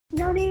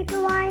No need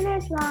to whine,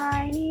 it's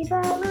Whiny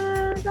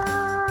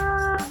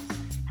Palooza.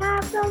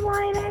 Have some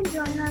wine and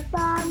join us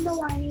on the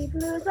Whiny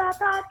Palooza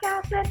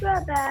podcast with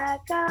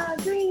Rebecca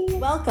Green.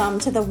 Welcome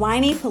to the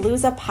Whiny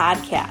Palooza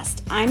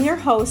podcast. I'm your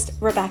host,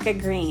 Rebecca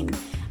Green.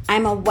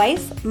 I'm a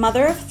wife,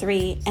 mother of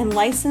 3, and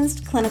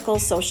licensed clinical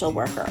social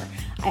worker.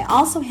 I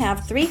also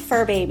have 3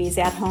 fur babies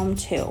at home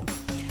too.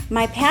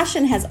 My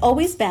passion has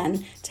always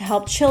been to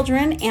help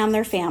children and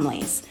their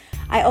families.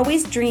 I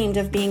always dreamed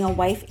of being a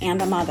wife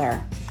and a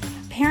mother.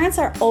 Parents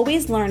are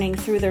always learning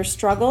through their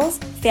struggles,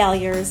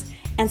 failures,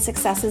 and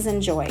successes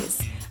and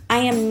joys. I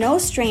am no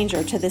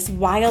stranger to this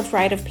wild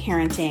ride of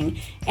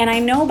parenting, and I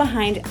know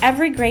behind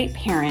every great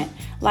parent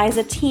lies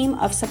a team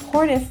of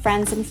supportive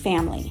friends and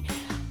family.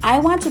 I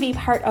want to be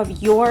part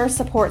of your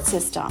support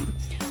system.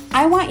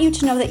 I want you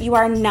to know that you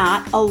are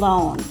not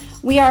alone.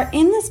 We are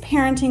in this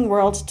parenting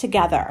world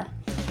together.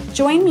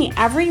 Join me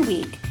every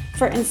week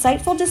for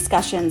insightful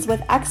discussions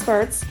with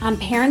experts on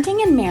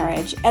parenting and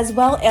marriage, as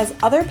well as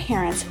other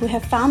parents who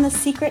have found the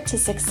secret to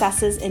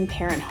successes in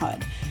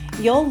parenthood.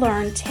 You'll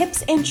learn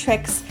tips and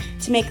tricks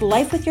to make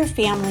life with your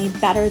family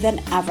better than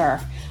ever.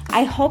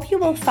 I hope you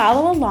will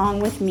follow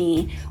along with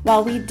me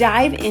while we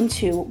dive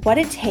into what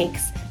it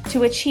takes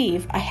to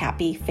achieve a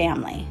happy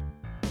family.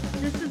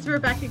 This is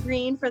Rebecca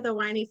Green for the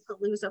Whiny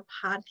Palooza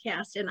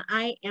podcast, and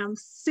I am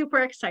super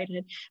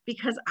excited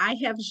because I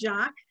have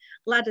Jacques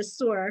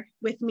Ladouceur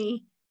with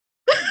me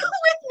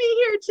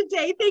here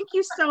today. Thank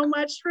you so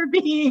much for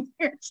being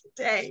here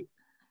today.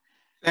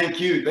 Thank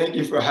you. Thank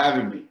you for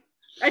having me.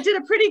 I did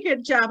a pretty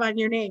good job on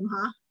your name,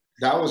 huh?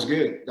 That was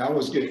good. That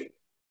was good.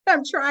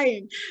 I'm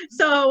trying.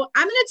 So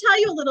I'm going to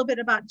tell you a little bit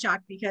about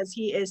Jacques because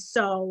he is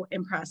so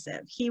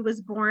impressive. He was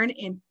born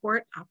in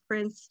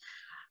Port-au-Prince,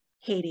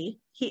 Haiti.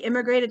 He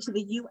immigrated to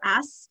the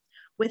U.S.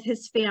 with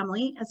his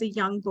family as a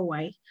young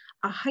boy.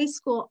 A high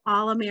school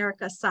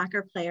All-America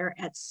soccer player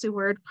at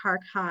Seward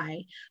Park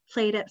High,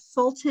 played at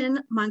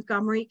Fulton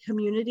Montgomery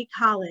Community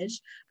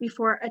College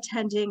before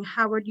attending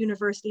Howard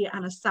University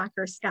on a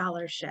soccer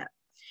scholarship.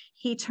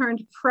 He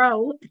turned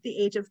pro at the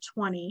age of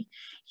 20.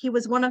 He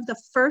was one of the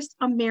first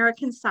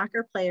American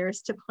soccer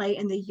players to play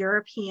in the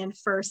European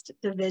First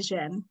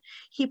Division.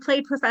 He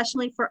played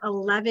professionally for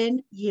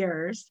 11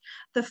 years,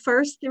 the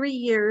first 3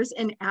 years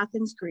in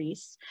Athens,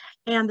 Greece,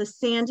 and the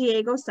San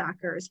Diego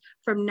Sockers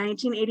from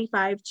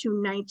 1985 to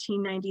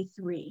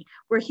 1993,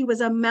 where he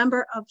was a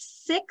member of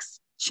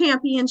 6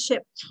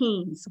 championship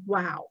teams.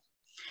 Wow.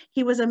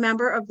 He was a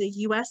member of the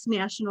U.S.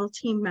 national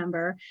team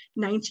member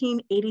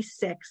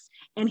 1986,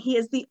 and he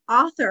is the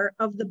author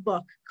of the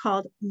book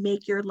called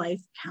Make Your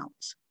Life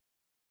Count.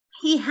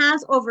 He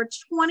has over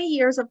 20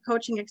 years of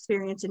coaching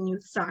experience in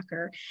youth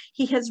soccer.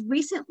 He has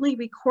recently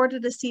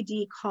recorded a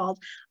CD called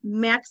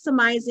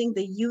Maximizing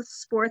the Youth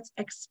Sports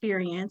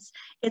Experience.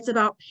 It's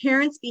about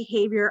parents'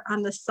 behavior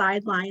on the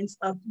sidelines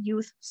of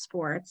youth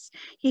sports.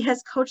 He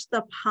has coached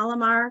the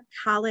Palomar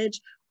College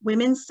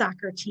women's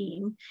soccer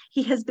team.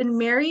 He has been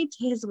married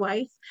to his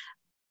wife.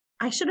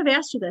 I should have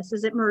asked you this.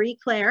 Is it Marie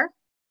Claire?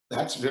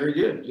 That's very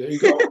good. There you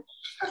go.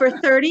 For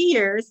 30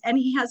 years, and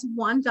he has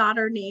one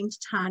daughter named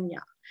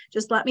Tanya.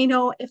 Just let me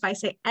know if I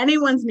say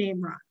anyone's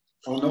name wrong.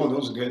 Oh, no,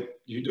 those are good.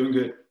 You're doing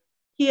good.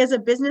 He is a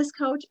business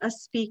coach, a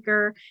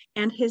speaker,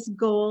 and his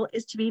goal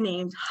is to be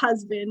named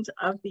Husband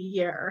of the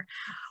Year.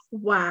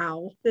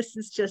 Wow, this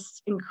is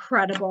just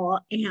incredible,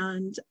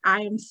 and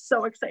I am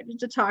so excited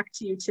to talk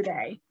to you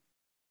today.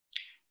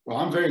 Well,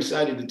 I'm very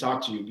excited to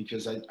talk to you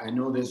because I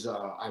know there's,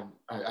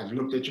 I've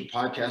looked at your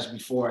podcast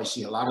before. I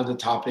see a lot of the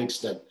topics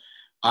that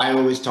I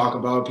always talk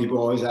about. People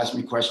always ask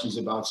me questions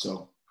about,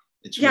 so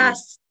it's really-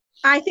 Yes.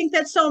 I think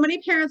that so many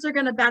parents are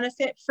going to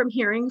benefit from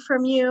hearing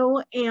from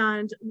you,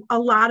 and a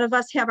lot of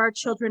us have our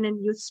children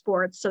in youth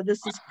sports, so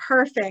this is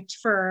perfect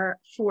for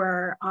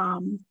our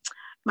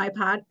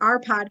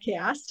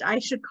podcast. I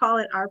should call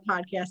it our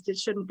podcast. It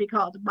shouldn't be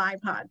called my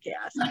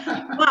podcast.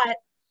 But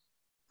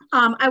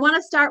I want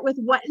to start with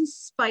what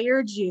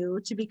inspired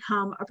you to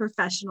become a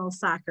professional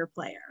soccer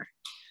player?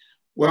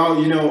 Well,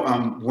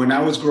 when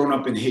I was growing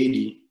up in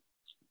Haiti,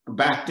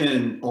 back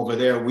then over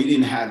there, we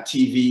didn't have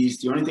TVs.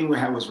 The only thing we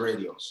had was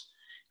radios.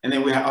 And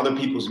then we had other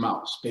people's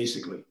mouths,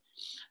 basically.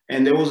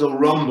 And there was a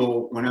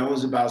rumble when I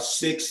was about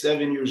 6,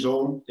 7 years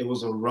old. There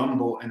was a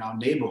rumble in our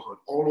neighborhood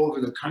all over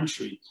the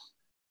country.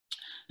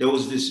 There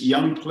was this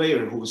young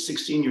player who was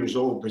 16 years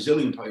old,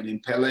 Brazilian player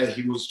named Pelé.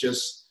 He was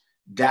just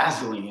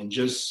dazzling and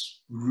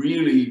just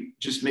really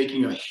just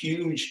making a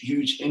huge,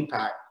 huge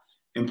impact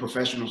in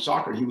professional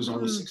soccer. He was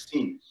only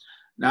 16.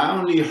 Now, I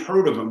only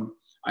heard of him.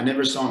 I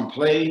never saw him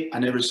play. I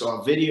never saw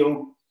a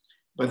video.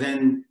 But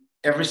then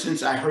ever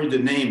since I heard the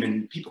name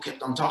and people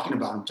kept on talking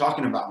about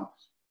him,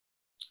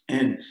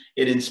 and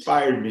it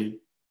inspired me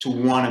to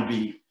want to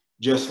be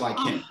just like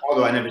him,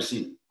 although I never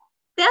seen him.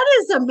 That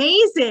is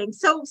amazing.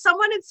 So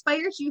someone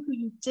inspires you who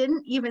you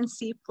didn't even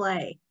see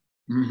play.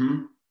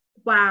 Mm-hmm.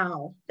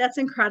 Wow, that's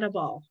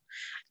incredible.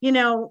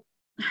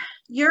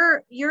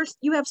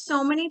 you have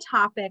so many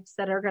topics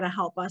that are going to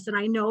help us. And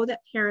I know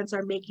that parents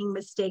are making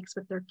mistakes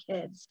with their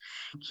kids.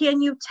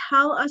 Can you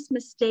tell us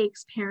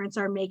mistakes parents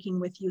are making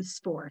with youth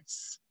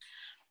sports?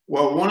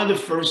 Well, one of the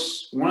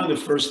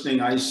first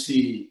thing I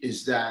see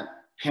is that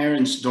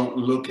parents don't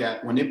look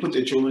at, when they put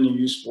their children in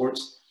youth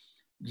sports,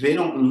 they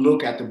don't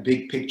look at the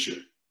big picture.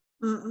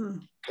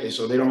 Okay,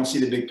 so they don't see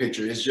the big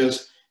picture. It's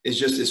just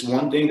this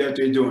one thing that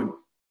they're doing.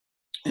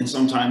 And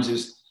sometimes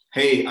it's,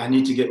 hey, I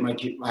need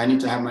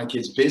to have my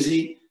kids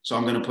busy, so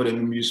I'm going to put them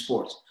in youth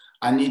sports.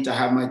 I need to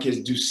have my kids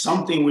do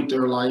something with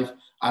their life.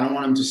 I don't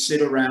want them to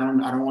sit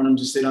around. I don't want them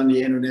to sit on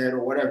the internet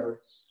or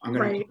whatever. I'm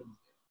going to put them.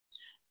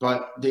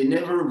 But they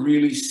never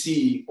really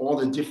see all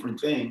the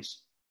different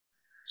things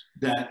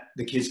that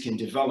the kids can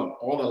develop,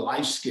 all the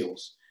life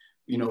skills.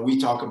 You know, we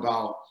talk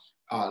about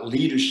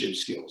leadership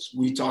skills.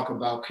 We talk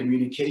about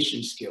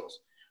communication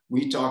skills.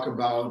 We talk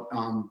about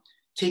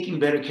taking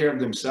better care of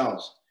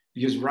themselves.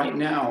 Because right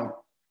now,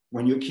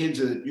 when your kids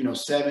are,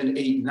 7,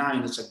 8,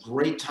 9, it's a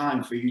great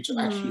time for you to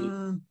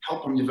actually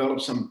help them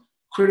develop some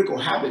critical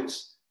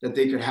habits that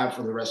they could have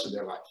for the rest of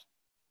their life.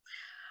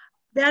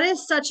 That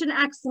is such an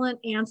excellent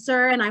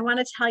answer. And I want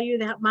to tell you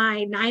that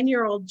my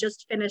 9-year-old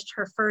just finished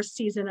her first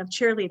season of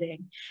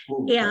cheerleading.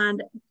 Ooh.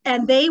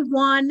 And they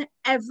won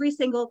every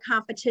single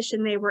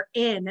competition they were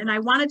in. And I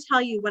want to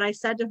tell you what I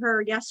said to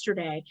her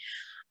yesterday.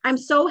 I'm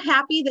so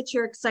happy that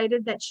you're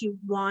excited that you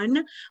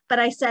won, but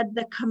I said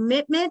the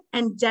commitment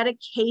and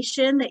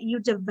dedication that you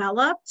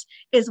developed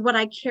is what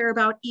I care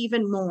about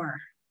even more.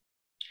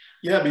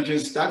 Yeah,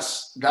 because that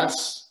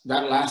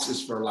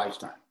lasts for a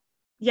lifetime.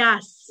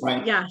 Yes.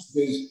 Right. Yes.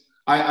 Because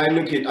I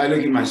look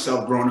at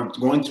myself growing up,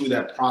 going through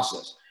that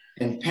process,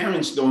 and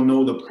parents don't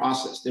know the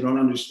process. They don't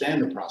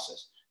understand the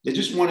process. They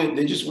just want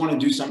to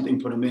do something,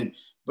 put them in.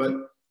 But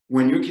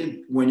when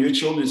your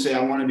children say,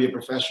 I want to be a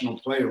professional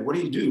player, what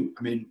do?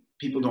 I mean,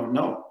 people don't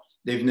know.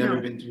 They've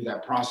never been through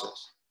that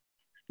process.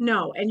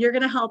 No, and you're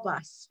going to help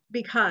us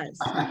because,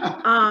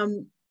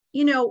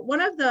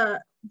 one of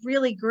the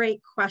really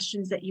great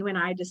questions that you and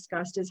I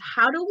discussed is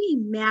how do we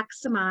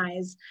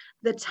maximize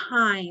the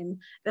time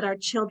that our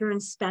children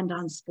spend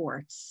on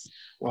sports?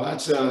 Well,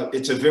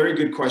 it's a very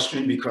good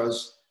question,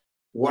 because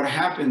what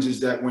happens is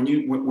that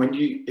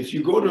if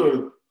you go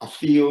to a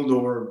field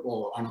or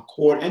on a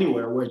court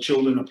anywhere where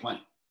children are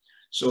playing,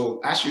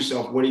 so ask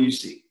yourself, what do you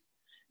see?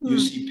 You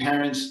see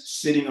parents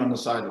sitting on the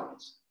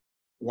sidelines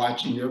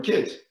watching their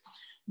kids.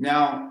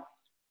 Now,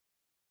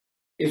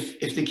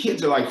 if the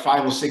kids are like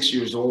 5 or 6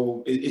 years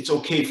old, it's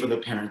okay for the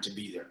parent to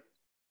be there.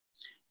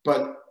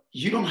 But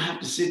you don't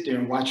have to sit there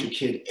and watch your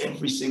kid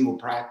every single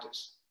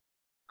practice.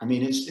 I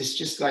mean, it's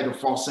just like a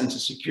false sense of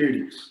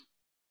security.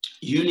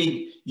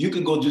 You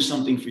could go do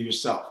something for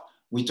yourself.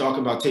 We talk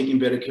about taking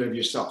better care of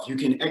yourself. You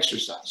can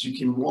exercise, you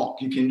can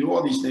walk, you can do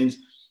all these things.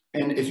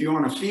 And if you're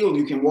on a field,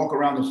 you can walk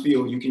around the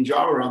field, you can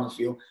jog around the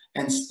field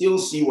and still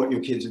see what your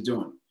kids are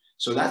doing.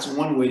 So that's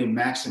one way to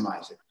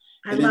maximize it.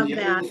 I love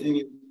that.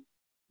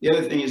 The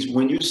other thing is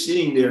when you're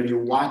sitting there,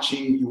 you're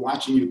watching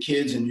your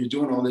kids and you're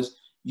doing all this,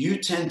 you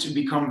tend to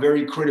become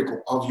very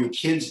critical of your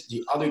kids,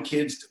 the other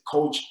kids, the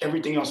coach,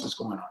 everything else that's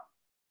going on,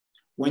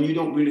 when you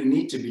don't really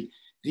need to be.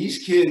 These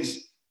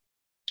kids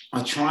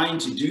are trying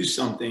to do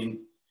something,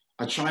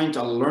 are trying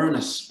to learn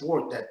a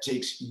sport that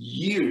takes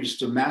years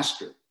to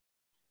master.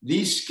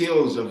 These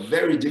skills are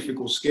very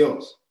difficult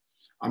skills.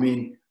 I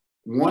mean,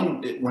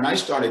 when I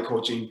started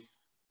coaching,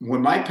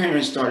 when my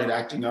parents started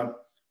acting up,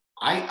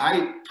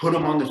 I put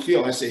them on the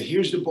field. I say,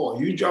 here's the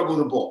ball. You juggle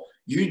the ball.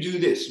 You do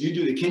this. You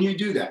do that. Can you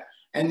do that?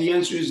 And the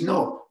answer is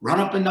no. Run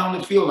up and down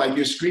the field like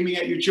you're screaming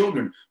at your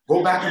children.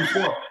 Go back and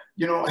forth.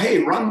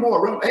 Hey, run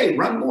more.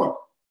 Run more.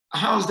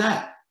 How's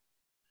that?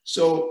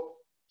 So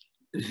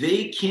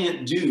they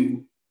can't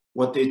do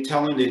what they're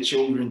telling their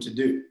children to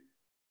do.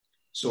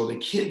 So the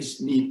kids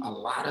need a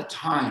lot of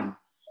time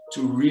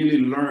to really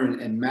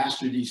learn and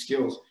master these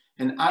skills.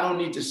 And I don't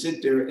need to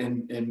sit there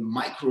and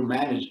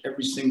micromanage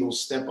every single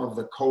step of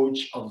the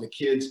coach, of the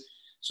kids.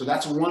 So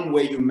that's one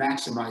way you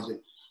maximize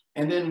it.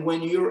 And then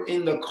when you're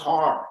in the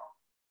car,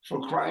 for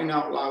crying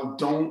out loud,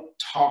 don't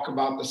talk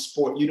about the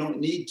sport. You don't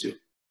need to.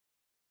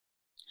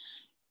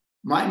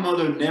 My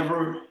mother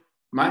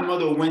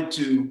went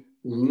to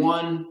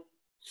one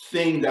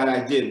thing that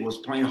I did, was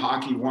playing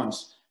hockey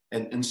once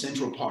in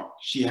Central Park.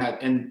 She had,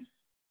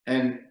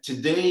 and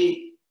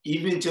today,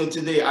 even till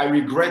today, I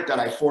regret that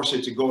I forced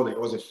her to go there. It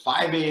was at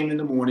 5 a.m. in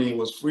the morning. It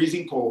was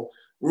freezing cold.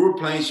 We were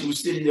playing. She was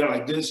sitting there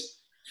like this,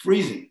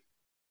 freezing.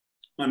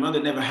 My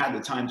mother never had the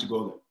time to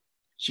go there.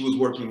 She was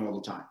working all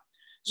the time.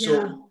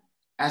 So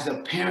as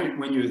a parent,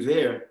 when you're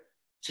there,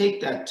 take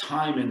that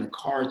time in the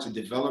car to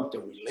develop the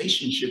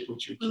relationship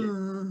with your kid.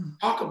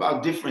 Talk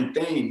about different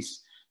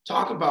things.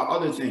 Talk about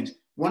other things.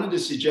 One of the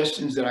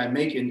suggestions that I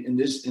make in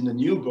the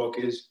new book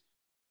is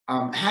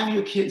have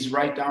your kids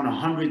write down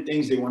 100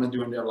 things they want to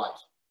do in their life.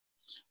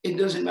 It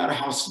doesn't matter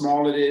how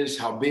small it is,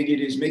 how big it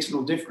is, makes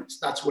no difference.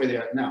 That's where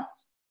they're at now.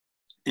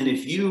 And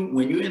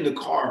when you're in the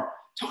car,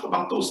 talk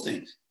about those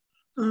things.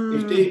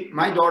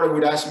 My daughter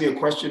would ask me a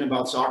question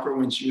about soccer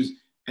when she was,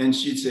 And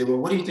she'd say, well,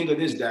 what do you think of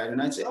this, Dad?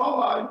 And I'd say,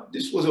 oh,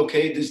 this was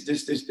okay,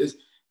 this.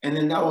 And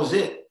then that was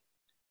it.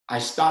 I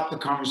stopped the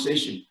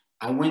conversation.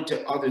 I went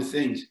to other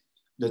things.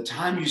 The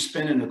time you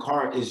spend in the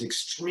car is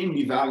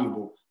extremely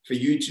valuable for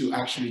you to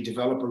actually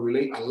develop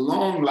a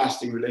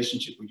long-lasting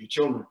relationship with your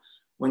children.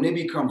 When they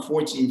become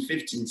 14,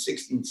 15,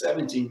 16,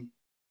 17,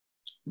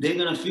 they're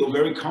gonna feel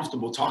very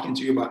comfortable talking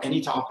to you about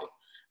any topic,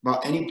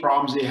 about any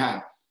problems they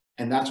have,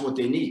 and that's what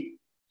they need.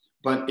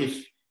 But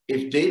if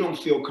they don't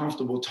feel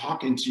comfortable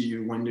talking to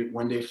you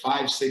when they're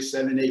 5, 6,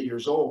 7, 8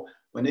 years old,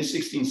 when they're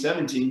 16,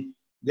 17,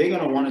 they're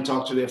gonna wanna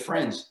talk to their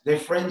friends. Their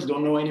friends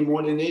don't know any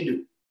more than they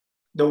do.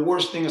 The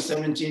worst thing a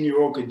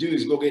 17-year-old could do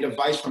is go get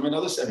advice from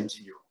another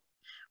 17-year-old.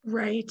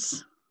 Right.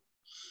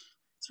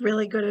 It's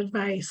really good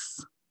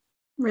advice.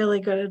 Really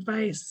good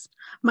advice.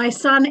 My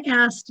son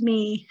asked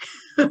me,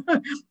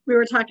 we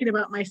were talking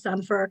about my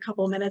son for a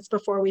couple minutes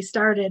before we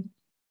started.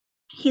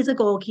 He's a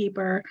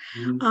goalkeeper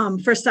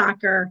for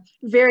soccer,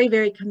 very,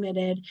 very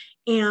committed.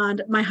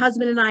 And my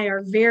husband and I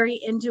are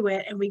very into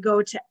it. And we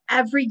go to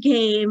every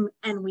game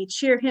and we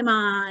cheer him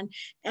on.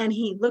 And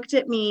he looked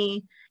at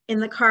me in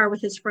the car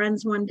with his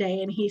friends one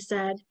day and he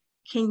said,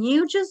 can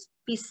you just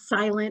be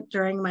silent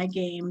during my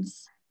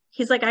games?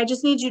 He's like, I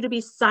just need you to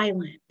be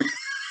silent.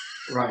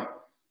 Right.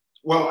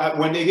 Well,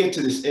 when they get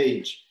to this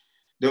age,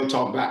 they'll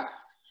talk back.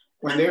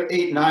 When they're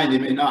 8, 9, they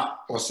may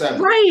not, or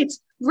 7. Right.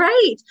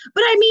 Right.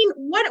 But I mean,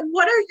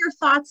 what are your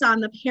thoughts on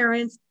the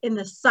parents in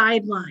the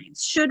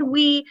sidelines? Should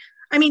we,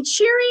 I mean,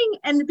 cheering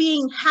and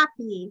being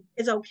happy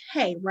is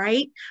okay,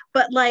 right?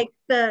 But like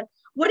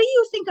what do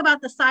you think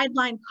about the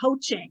sideline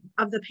coaching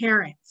of the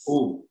parents?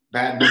 Oh,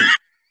 bad news.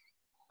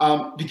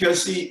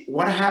 Because see,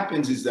 what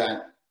happens is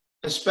that,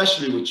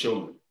 especially with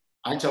children,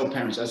 I tell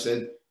parents,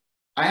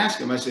 I ask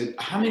them, I said,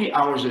 how many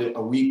hours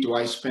a week do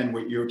I spend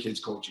with your kids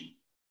coaching?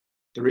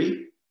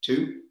 3,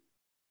 2?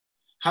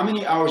 How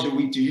many hours a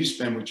week do you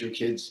spend with your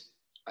kids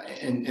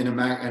in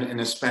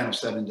a span of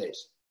 7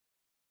 days?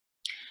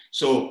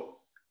 So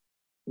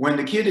when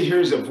the kid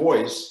hears a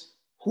voice,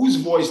 whose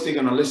voice they're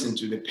gonna listen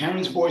to, the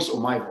parent's voice or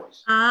my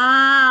voice?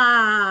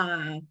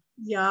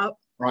 Yep.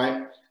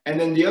 Right. And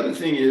then the other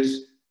thing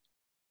is,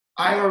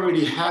 I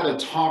already had a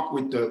talk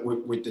with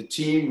the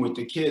team, with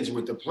the kids,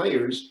 with the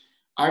players.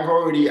 I've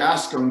already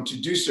asked them to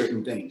do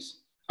certain things.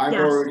 I've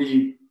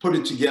already put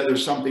it together,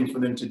 something for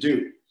them to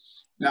do.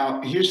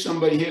 Now, here's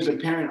a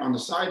parent on the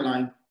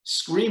sideline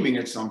screaming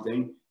at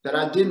something that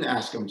I didn't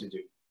ask them to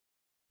do.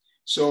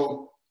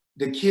 So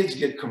the kids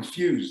get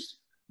confused.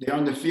 They're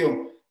on the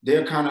field.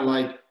 They're kind of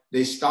like,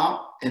 they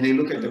stop and they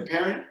look at the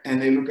parent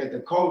and they look at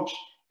the coach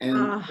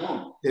and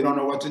boom, they don't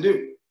know what to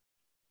do.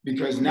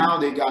 Because now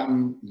they've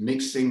gotten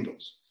mixed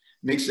signals.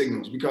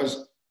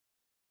 Because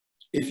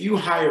if you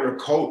hire a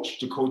coach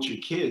to coach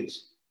your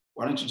kids,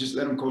 why don't you just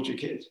let them coach your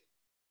kids?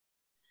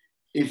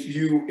 If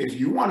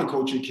you want to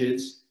coach your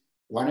kids,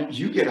 why don't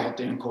you get out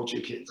there and coach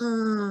your kids?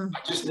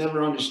 I just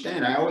never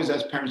understand. I always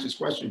ask parents this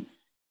question.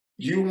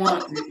 You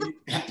want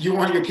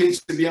your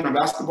kids to be on a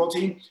basketball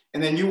team,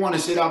 and then you want to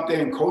sit out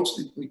there and coach?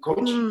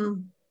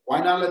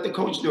 Why not let the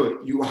coach do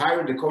it? You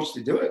hired the coach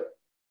to do it.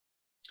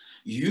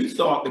 You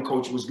thought the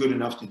coach was good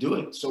enough to do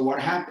it. So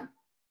what happened?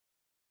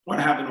 What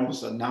happened all of a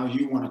sudden? Now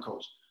you want to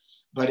coach.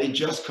 But it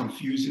just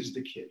confuses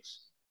the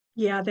kids.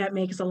 Yeah, that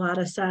makes a lot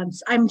of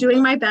sense. I'm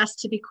doing my best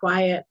to be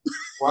quiet.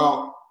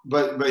 Well,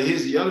 but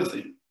here's the other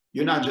thing.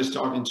 You're not just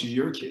talking to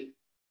your kid.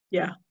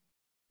 Yeah.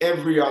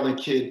 Every other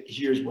kid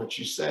hears what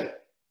you say,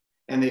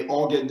 and they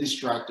all get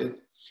distracted.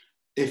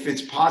 If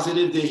it's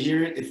positive, they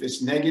hear it. If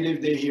it's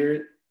negative, they hear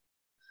it.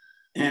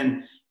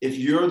 And if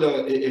you're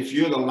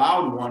the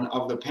loud one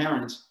of the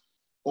parents,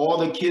 all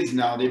the kids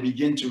now, they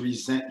begin to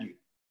resent you.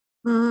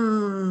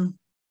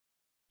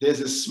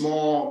 There's a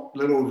small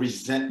little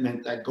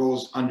resentment that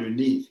goes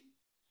underneath.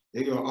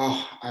 They go,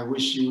 oh, I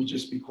wish you would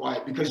just be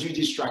quiet, because you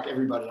distract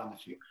everybody on the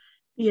field.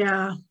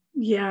 Yeah.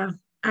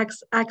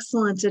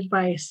 Excellent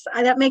advice.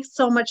 That makes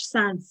so much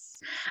sense.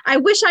 I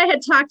wish I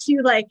had talked to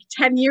you like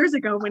 10 years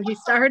ago when he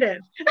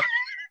started.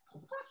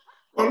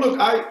 Well, look,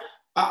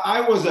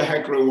 I was a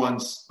heckler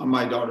once on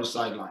my daughter's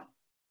sideline.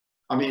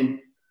 I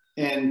mean,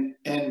 and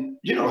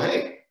you know,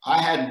 hey, I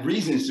had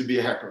reasons to be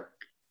a heckler.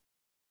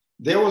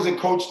 There was a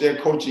coach there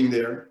coaching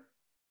there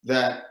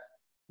that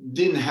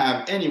didn't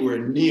have anywhere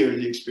near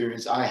the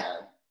experience I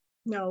had.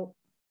 No.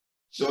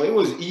 So it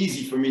was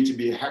easy for me to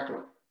be a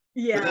heckler.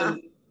 Yeah. But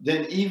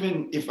then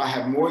even if I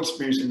have more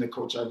experience than the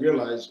coach, I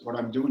realize what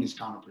I'm doing is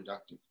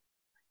counterproductive.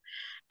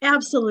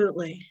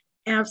 Absolutely.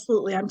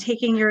 I'm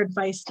taking your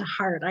advice to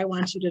heart. I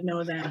want you to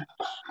know that.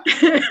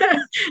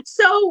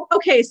 So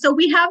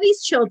we have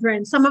these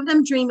children. Some of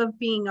them dream of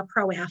being a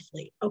pro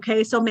athlete.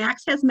 Okay. So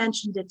Max has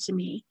mentioned it to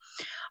me.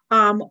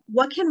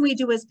 What can we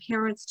do as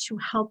parents to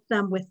help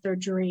them with their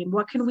dream?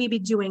 What can we be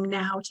doing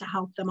now to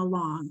help them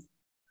along?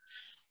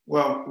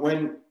 Well,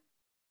 when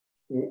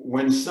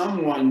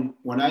I'm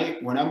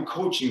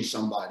coaching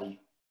somebody,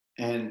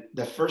 and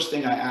the first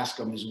thing I ask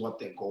them is what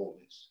their goal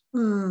is.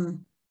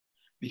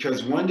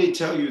 Because when they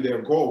tell you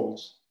their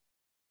goals,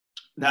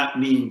 that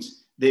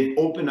means they've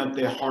opened up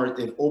their heart,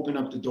 they've opened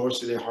up the doors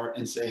to their heart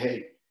and say,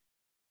 hey,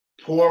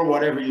 pour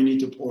whatever you need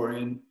to pour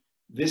in.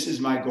 This is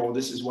my goal.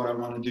 This is what I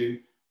want to do.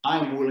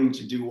 I'm willing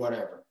to do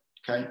whatever.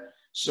 Okay.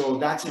 So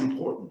that's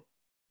important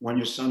when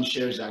your son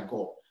shares that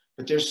goal.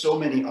 But there's so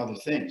many other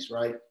things,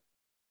 right?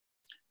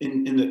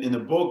 In the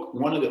book,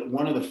 one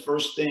of the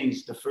first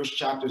things, the first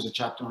chapter is a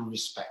chapter on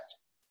respect.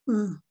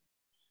 Mm.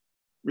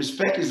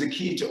 Respect is the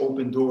key to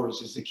open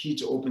doors. It's the key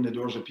to open the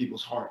doors of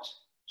people's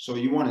hearts. So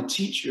you want to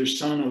teach your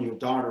son or your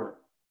daughter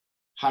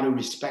how to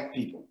respect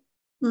people.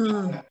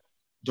 Mm.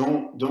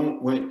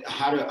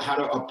 How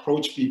to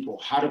approach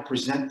people, how to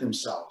present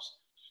themselves.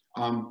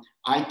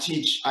 I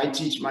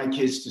teach my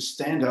kids to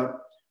stand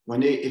up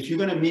if you're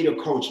going to meet a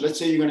coach. Let's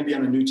say you're going to be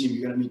on a new team,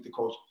 you're going to meet the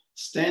coach.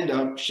 Stand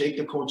up, shake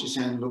the coach's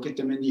hand, look at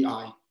them in the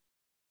eye.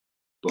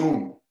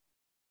 Boom.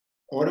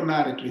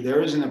 Automatically,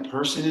 there isn't a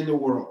person in the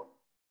world,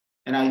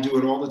 and I do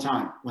it all the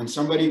time. When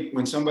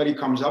somebody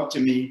comes up to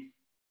me,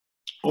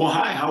 oh,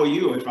 hi, how are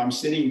you? If I'm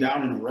sitting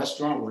down in a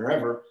restaurant,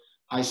 wherever,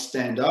 I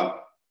stand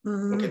up,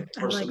 look at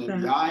the person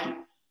in the eye.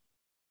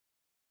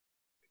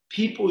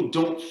 People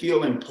don't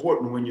feel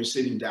important when you're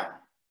sitting down.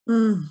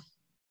 Mm.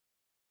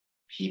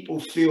 People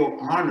feel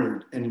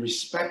honored and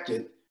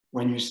respected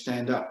when you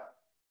stand up.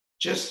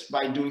 Just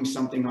by doing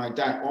something like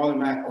that, all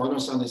of a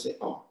sudden they say,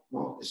 oh,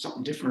 well, there's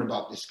something different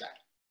about this guy.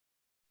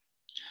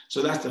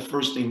 So that's the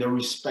first thing, the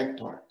respect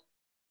part.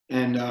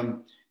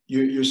 And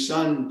your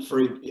son,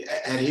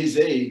 at his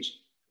age,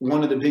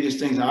 one of the biggest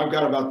things, I've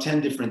got about 10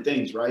 different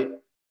things, right?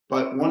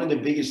 But one of the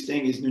biggest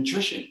things is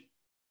nutrition.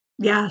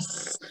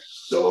 Yes.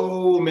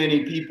 So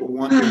many people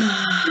want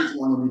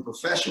to be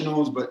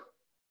professionals, but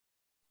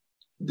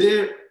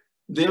they're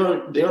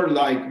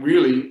like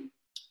really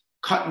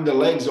cutting the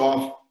legs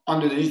off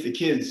underneath the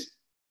kids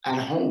at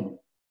home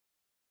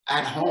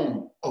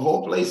of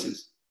all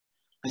places.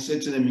 I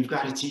said to them, you've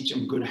got to teach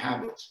them good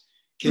habits.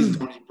 Kids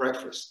don't eat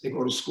breakfast. They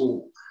go to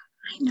school.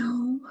 I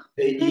know.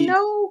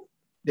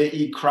 They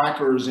eat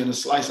crackers and a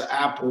slice of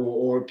apple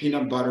or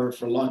peanut butter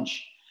for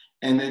lunch.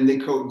 And then they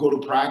go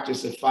to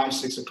practice at 5,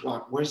 6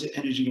 o'clock. Where's the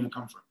energy going to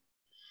come from?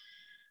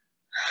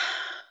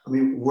 I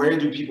mean, where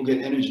do people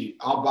get energy?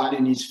 Our body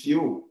needs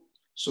fuel.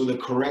 So the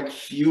correct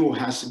fuel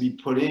has to be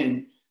put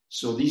in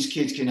so these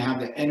kids can have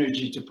the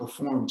energy to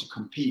perform, to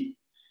compete.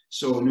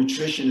 So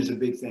nutrition is a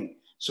big thing.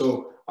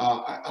 So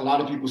a lot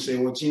of people say,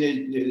 well,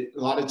 a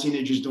lot of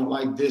teenagers don't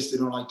like this, they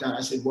don't like that.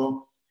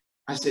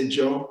 I said,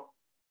 Joe,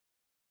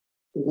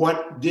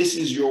 this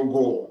is your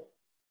goal.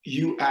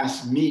 You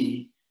asked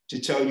me to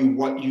tell you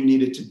what you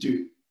needed to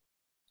do.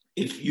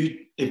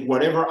 If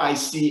whatever I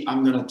see,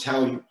 I'm going to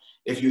tell you.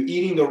 If you're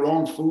eating the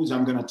wrong foods,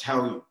 I'm going to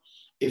tell you.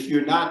 If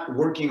you're not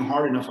working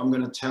hard enough, I'm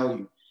going to tell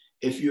you.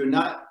 If you're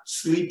not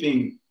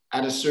sleeping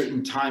at a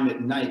certain time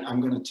at night, I'm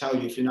going to tell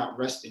you. If you're not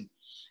resting,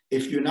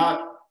 if you're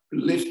not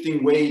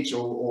lifting weights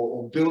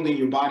or building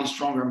your body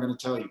stronger, I'm going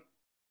to tell you.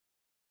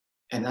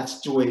 And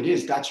that's the way it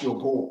is. That's your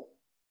goal.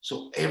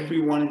 So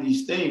every one of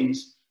these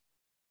things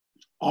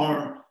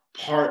are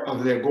part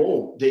of their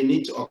goal. They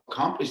need to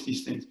accomplish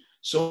these things.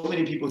 So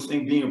many people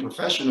think being a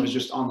professional is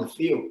just on the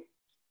field,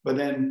 but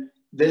then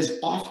there's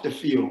off the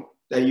field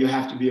that you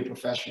have to be a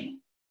professional.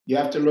 You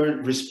have to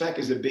learn. Respect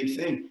is a big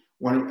thing.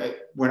 When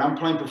I'm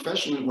playing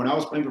professionally, when I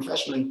was playing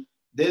professionally,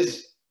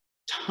 there's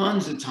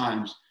tons of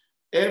times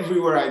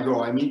everywhere I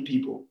go, I meet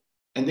people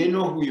and they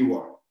know who you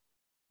are.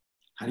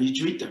 How do you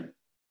treat them?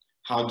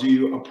 How do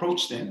you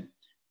approach them?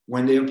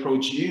 When they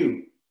approach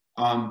you,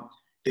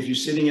 if you're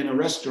sitting in a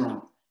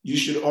restaurant, you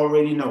should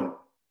already know.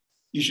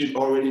 You should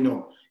already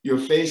know. Your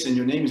face and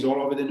your name is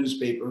all over the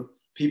newspaper.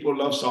 People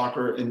love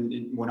soccer.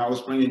 And when I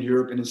was playing in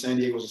Europe and in San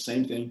Diego, it was the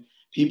same thing.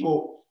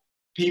 People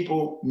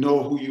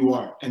know who you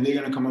are and they're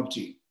going to come up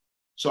to you.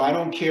 So I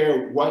don't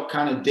care what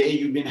kind of day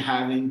you've been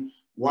having,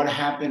 what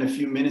happened a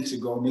few minutes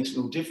ago, makes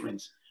no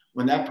difference.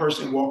 When that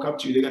person walk up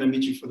to you, they're going to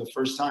meet you for the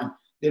first time.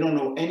 They don't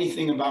know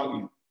anything about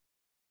you.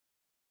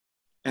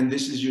 And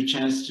this is your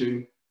chance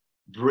to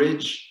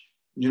bridge,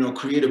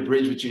 create a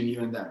bridge between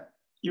you and them.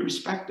 You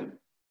respect them.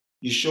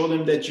 You show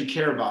them that you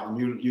care about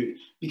them.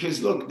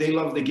 Because look, they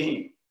love the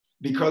game.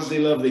 Because they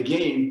love the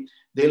game,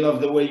 they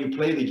love the way you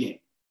play the game.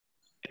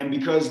 And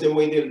because they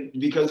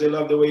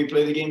love the way you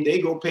play the game,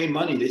 they go pay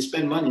money. They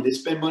spend money. They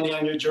spend money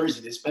on your jersey.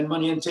 They spend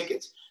money on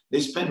tickets. They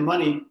spend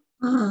money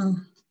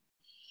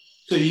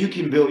so you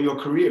can build your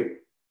career.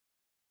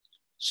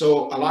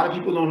 So a lot of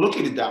people don't look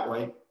at it that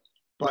way.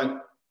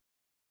 But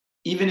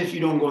even if you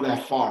don't go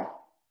that far,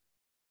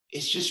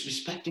 it's just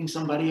respecting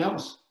somebody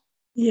else.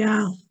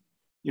 Yeah.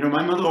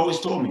 My mother always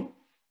told me,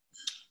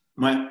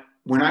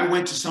 when I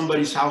went to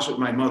somebody's house with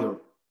my mother,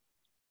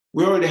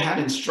 we already had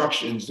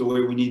instructions the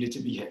way we needed to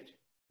behave.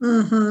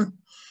 Mm-hmm.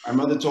 My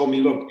mother told me,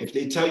 look, if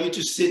they tell you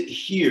to sit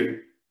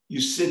here, you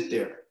sit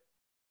there.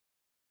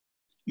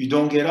 You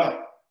don't get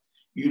up.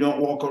 You don't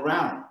walk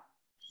around.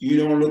 You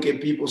don't look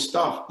at people's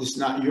stuff. It's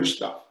not your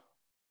stuff.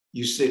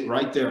 You sit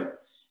right there.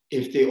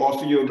 If they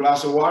offer you a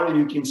glass of water,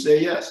 you can say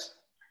yes.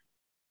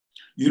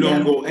 You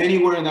don't go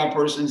anywhere in that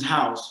person's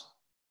house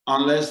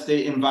unless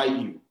they invite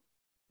you.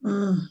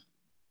 Mm.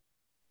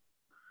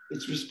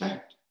 It's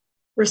respect.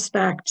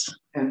 Respect.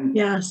 And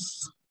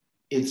yes.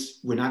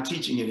 We're not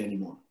teaching it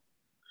anymore.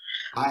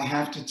 I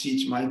have to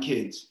teach my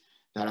kids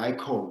that I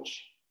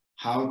coach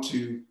how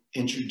to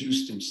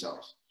introduce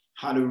themselves,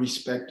 how to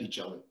respect each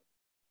other.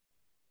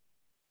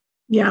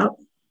 Yeah.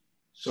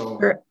 So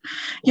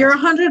you're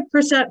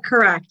 100%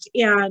 correct.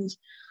 And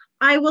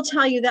I will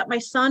tell you that my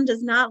son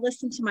does not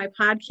listen to my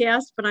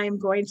podcast, but I am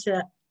going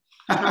to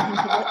tell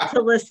him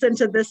to listen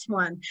to this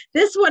one.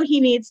 This one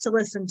he needs to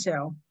listen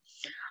to.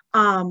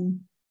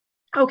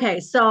 Okay,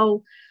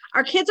 so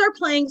our kids are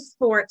playing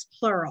sports,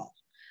 plural.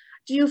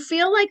 Do you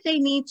feel like they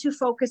need to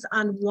focus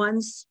on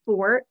one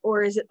sport,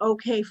 or is it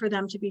okay for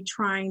them to be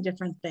trying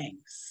different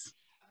things?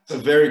 It's a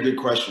very good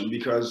question,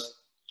 because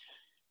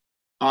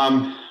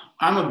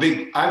I've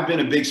been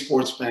a big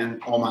sports fan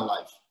all my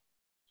life.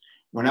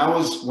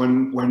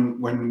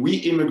 When we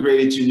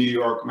immigrated to New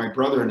York, my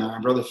brother and I,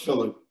 my brother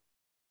Philip,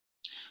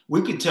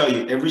 we could tell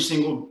you every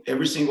single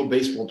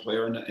baseball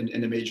player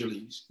in the major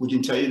leagues. We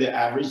can tell you their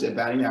average, their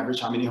batting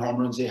average, how many home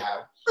runs they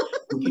have.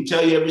 We can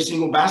tell you every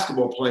single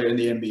basketball player in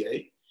the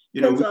NBA. You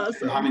know,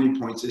 awesome. How many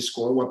points they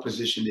score, what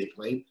position they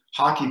play,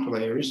 hockey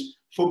players,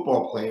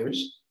 football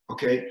players,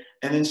 okay,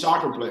 and then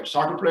soccer players.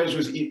 Soccer players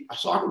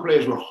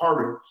were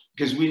harder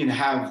because we didn't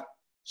have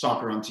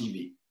soccer on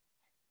TV.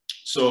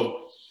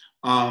 So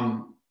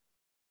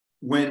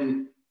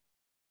when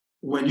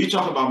you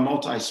talk about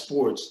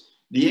multi-sports,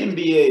 the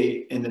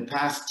NBA in the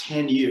past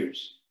 10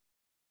 years,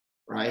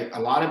 right? A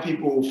lot of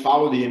people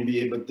follow the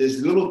NBA, but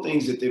there's little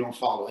things that they don't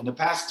follow. In the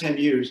past 10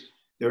 years,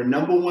 their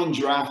 #1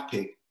 draft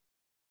pick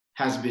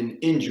has been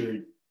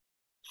injured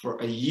for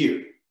a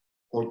year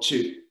or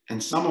two,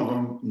 and some of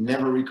them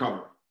never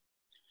recover.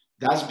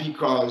 That's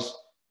because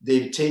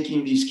they've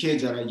taken these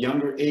kids at a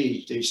younger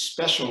age, they've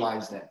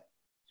specialized them.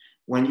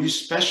 When you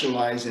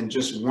specialize in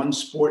just one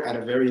sport at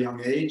a very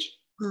young age,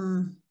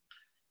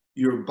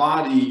 your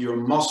body, your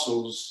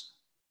muscles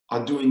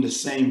are doing the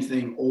same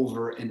thing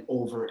over and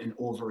over and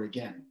over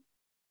again.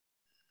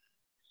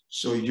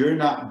 So you're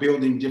not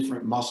building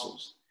different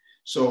muscles.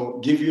 So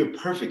give you a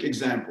perfect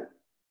example.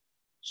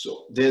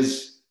 So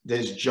there's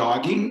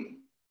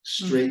jogging,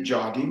 straight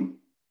jogging,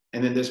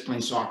 and then there's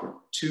playing soccer.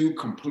 Two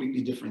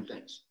completely different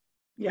things.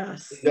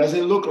 Yes. It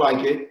doesn't look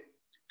like it.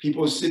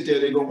 People sit there,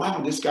 they go,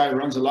 wow, this guy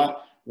runs a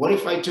lot. What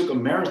if I took a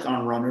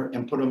marathon runner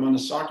and put him on a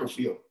soccer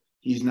field?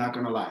 He's not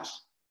gonna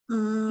last. He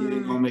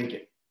ain't gonna make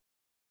it.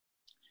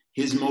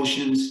 His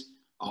motions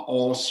are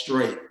all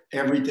straight.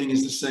 Everything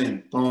is the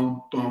same.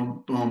 Boom,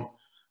 boom, boom.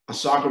 A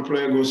soccer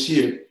player goes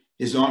here.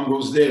 His arm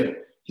goes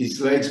there. His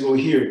legs go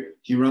here.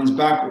 He runs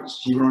backwards.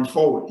 He runs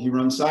forward. He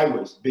runs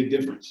sideways. Big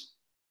difference.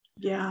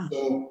 Yeah.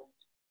 So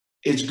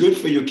it's good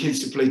for your kids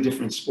to play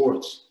different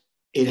sports.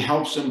 It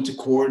helps them to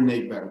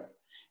coordinate better.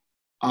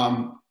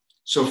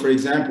 So for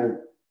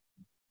example,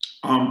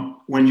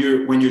 when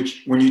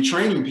you're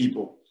training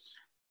people,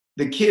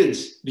 the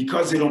kids,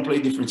 because they don't play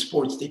different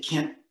sports, they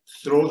can't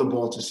throw the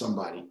ball to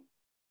somebody.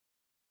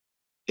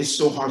 It's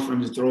so hard for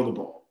them to throw the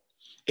ball.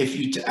 If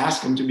you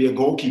ask them to be a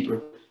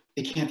goalkeeper,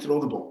 they can't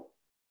throw the ball.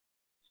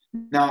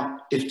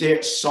 Now, if they're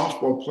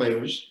softball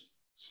players,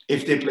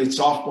 if they played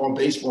softball,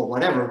 baseball,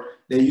 whatever,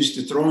 they're used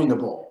to throwing the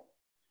ball.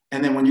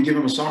 And then when you give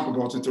them a soccer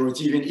ball to throw,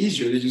 it's even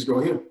easier. They just go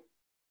here.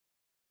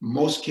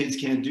 Most kids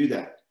can't do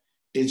that.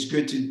 It's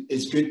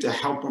good to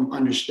help them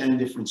understand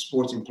different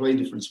sports and play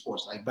different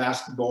sports, like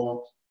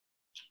basketball.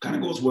 Kind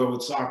of goes well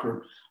with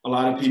soccer. A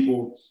lot of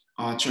people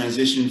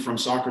transition from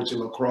soccer to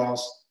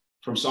lacrosse,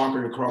 from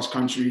soccer to cross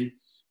country,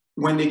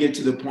 when they get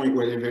to the point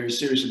where they're very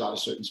serious about a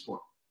certain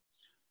sport.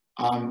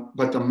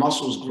 But the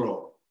muscles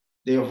grow.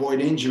 They avoid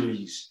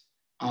injuries.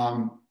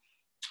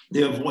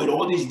 They avoid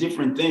all these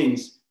different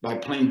things by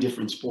playing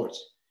different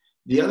sports.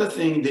 The other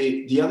thing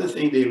they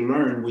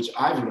learn, which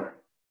I've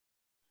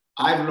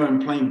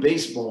learned playing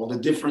baseball, the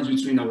difference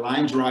between a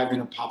line drive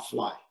and a pop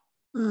fly.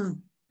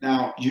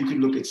 Now, you could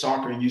look at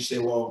soccer and you say,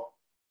 well,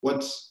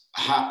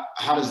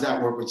 how does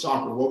that work with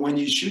soccer? Well, when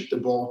you shoot the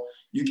ball,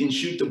 you can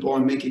shoot the ball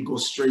and make it go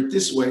straight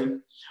this way.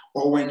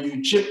 Or when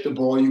you chip the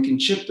ball, you can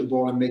chip the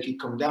ball and make it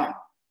come down.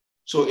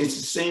 So it's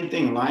the same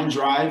thing, line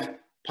drive,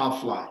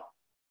 pop fly.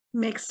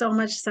 Makes so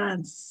much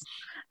sense.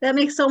 That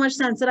makes so much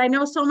sense. And I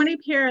know so many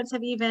parents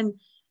have even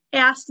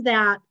asked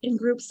that in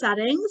group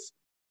settings.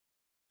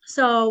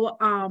 So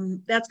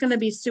that's going to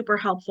be super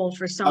helpful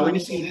for so many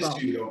people. Let me say this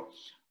to you,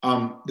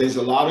 though. There's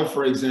a lot of,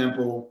 for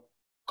example,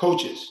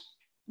 coaches.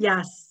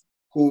 Yes.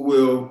 Who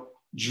will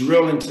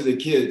drill into the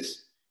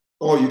kids.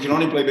 Oh, you can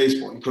only play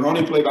baseball. You can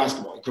only play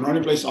basketball. You can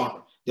only play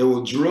soccer. They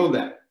will drill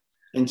that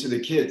into the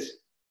kids.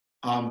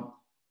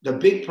 The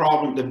big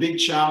problem, the big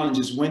challenge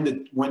is when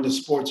the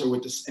sports are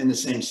in the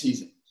same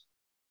season.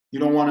 You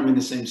don't want them in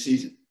the same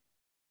season.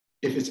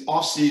 If it's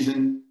off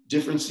season,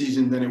 different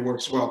season, then it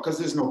works well because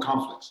there's no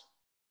conflicts.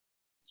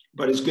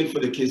 But it's good for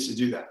the kids to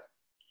do that.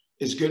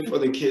 It's good for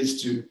the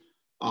kids to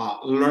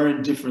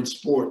learn different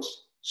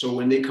sports. So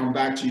when they come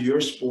back to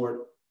your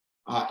sport,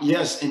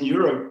 yes, in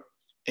Europe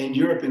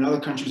and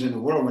other countries in the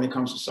world, when it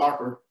comes to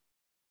soccer,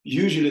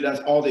 usually that's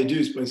all they do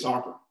is play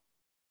soccer.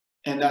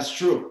 And that's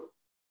true.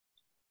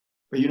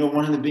 But you know,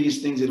 one of the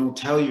biggest things they don't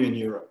tell you in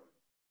Europe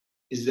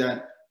is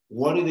that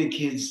what do the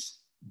kids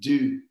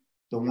do,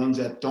 the ones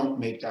that don't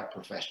make that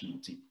professional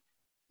team?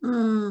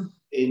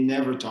 They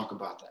never talk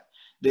about that.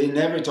 They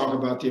never talk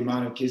about the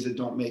amount of kids that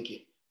don't make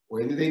it.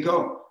 Where do they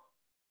go?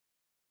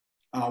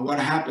 What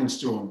happens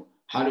to them?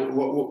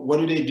 What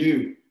do they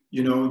do?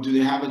 You know, do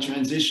they have a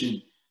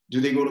transition? Do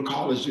they go to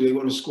college? Do they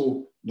go to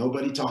school?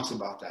 Nobody talks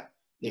about that.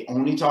 They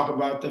only talk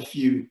about the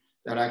few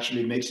that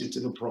actually makes it to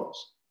the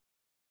pros.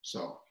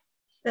 So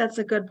that's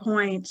a good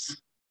point.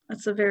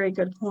 That's a very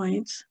good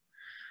point.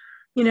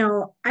 You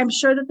know, I'm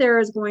sure that there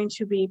is going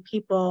to be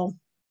people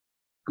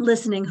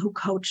listening who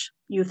coach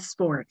youth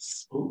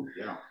sports. Oh,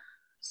 yeah.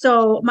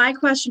 So my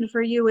question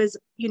for you is,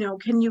 you know,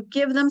 can you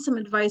give them some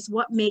advice?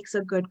 What makes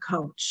a good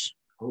coach?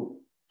 Oh.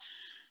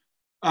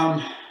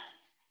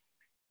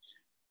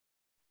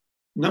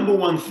 Number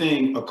one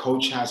thing a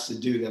coach has to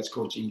do that's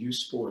coaching youth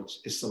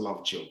sports is to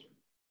love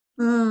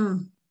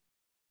children.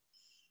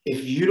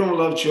 If you don't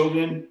love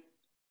children,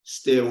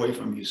 stay away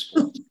from youth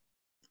sports.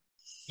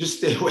 Just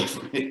stay away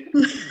from it.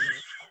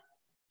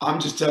 I'm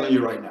just telling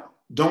you right now,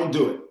 don't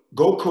do it.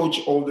 Go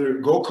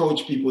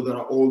coach people that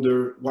are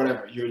older,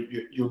 whatever,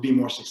 you'll be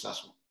more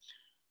successful.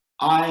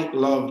 I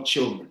love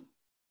children.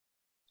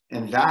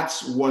 And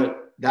that's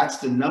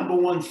the number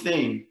one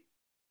thing.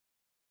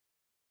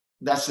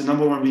 That's the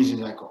number one reason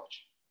that I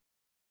coach.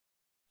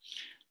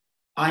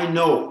 I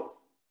know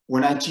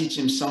when I teach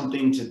them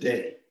something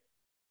today,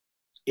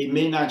 it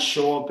may not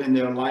show up in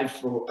their life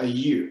for a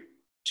year,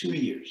 2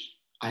 years.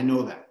 I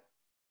know that.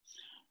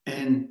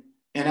 And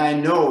I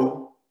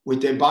know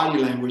with their body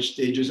language,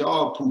 they just,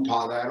 oh,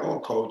 poo-pah that, oh,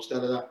 coach, da,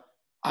 da, da.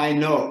 I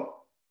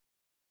know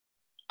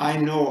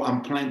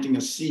I'm planting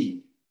a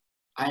seed.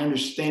 I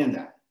understand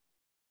that.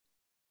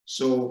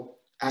 So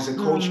as a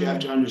coach, you have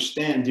to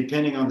understand,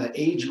 depending on the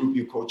age group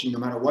you're coaching, no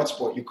matter what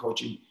sport you're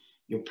coaching,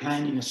 you're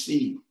planting a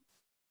seed.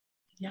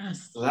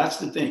 Yes. So that's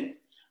the thing.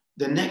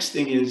 The next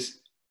thing is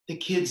the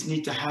kids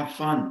need to have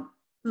fun.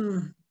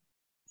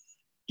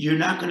 You're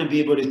not going to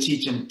be able to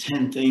teach them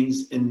 10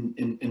 things in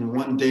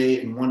one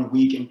day, in 1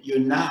 week, and you're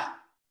not.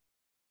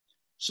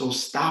 So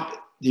stop it.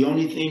 The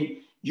only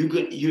thing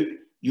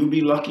you'll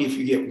be lucky if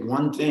you get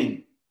one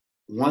thing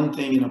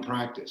in a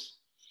practice.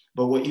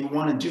 But what you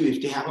want to do,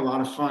 if they have a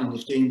lot of fun,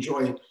 if they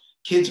enjoy it,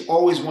 kids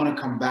always want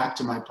to come back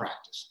to my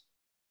practice.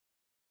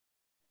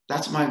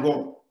 That's my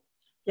goal.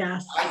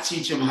 Yes. I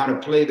teach them how to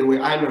play the way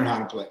I learned how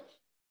to play.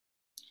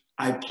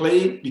 I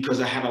played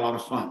because I had a lot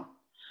of fun.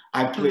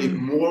 I played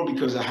more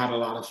because I had a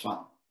lot of fun.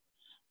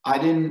 I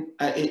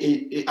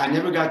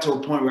never got to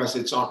a point where I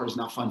said soccer is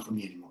not fun for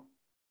me anymore.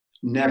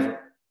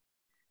 Never.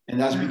 And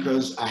that's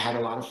because I had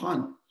a lot of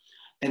fun.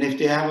 And if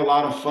they have a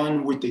lot of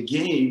fun with the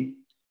game,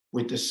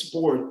 with the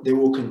sport, they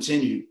will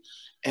continue.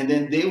 And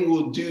then they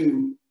will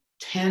do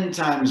 10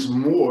 times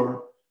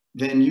more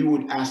than you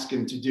would ask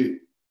them to do.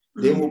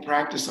 They will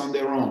practice on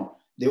their own.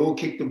 They will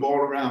kick the ball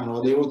around,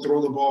 or they will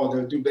throw the ball,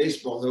 they'll do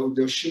baseball,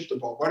 they'll shoot the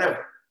ball,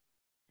 whatever.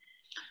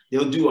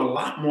 They'll do a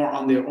lot more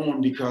on their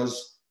own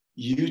because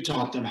you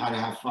taught them how to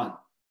have fun.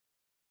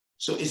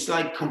 So it's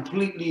like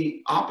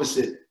completely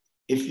opposite.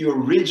 If you're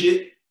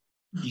rigid,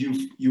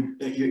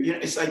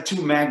 it's like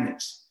two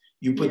magnets.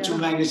 You put two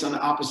magnets on the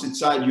opposite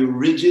side, you're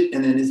rigid,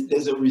 and then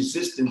there's a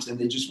resistance, and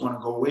they just want to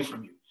go away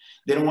from you.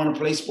 They don't want to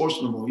play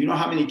sports no more. You know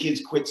how many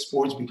kids quit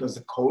sports because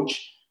the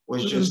coach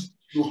was just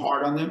too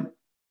hard on them?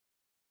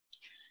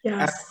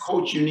 Yes. As a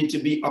coach, you need to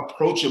be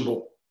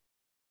approachable.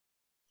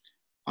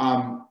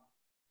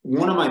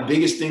 One of my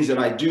biggest things that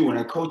I do when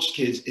I coach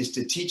kids is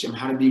to teach them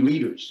how to be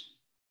leaders.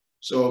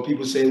 So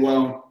people say,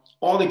 well,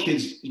 all the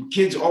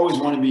kids always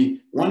want to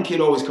be, one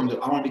kid always comes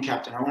up, I want to be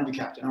captain, I want to be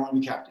captain, I want to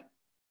be captain.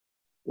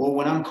 Well,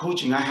 when I'm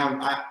coaching,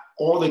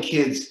 all the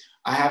kids,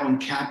 I have them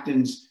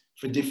captains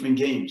for different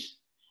games.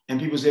 And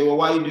people say, well,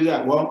 why do you do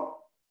that?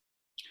 Well,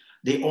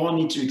 they all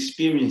need to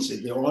experience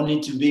it. They all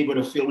need to be able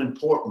to feel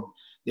important.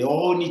 They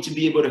all need to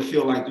be able to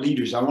feel like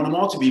leaders. I want them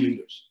all to be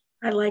leaders.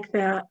 I like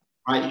that.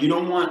 Right? You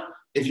don't want,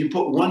 if you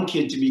put one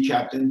kid to be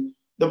captain,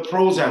 the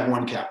pros have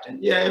one captain.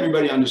 Yeah,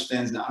 everybody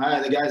understands now.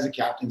 The guy's the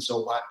captain,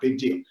 so what? Big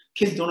deal.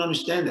 Kids don't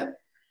understand that.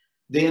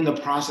 They're in the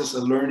process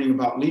of learning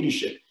about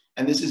leadership.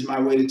 And this is my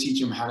way to teach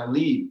them how to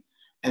lead.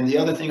 And the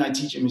other thing I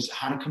teach them is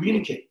how to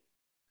communicate.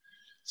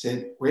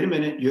 Said, wait a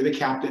minute, you're the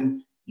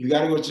captain. You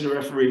got to go to the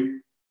referee.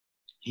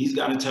 He's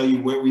got to tell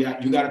you where we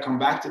at. You got to come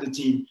back to the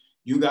team.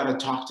 You got to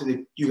talk to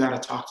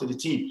the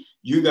team.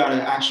 You got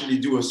to actually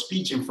do a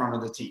speech in front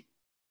of the team.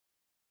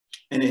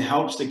 And it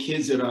helps the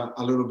kids that are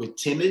a little bit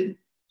timid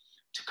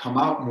to come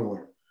out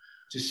more,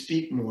 to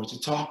speak more, to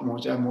talk more,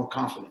 to have more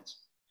confidence.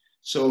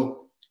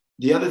 So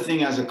the other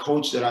thing as a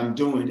coach that I'm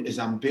doing is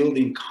I'm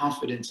building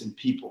confidence in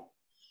people.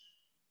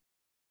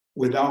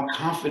 Without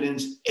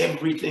confidence,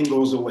 everything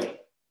goes away.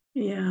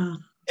 Yeah.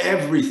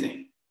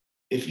 Everything.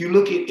 If you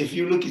look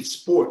at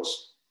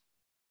sports,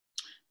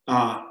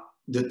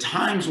 the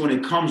times when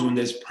it comes when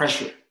there's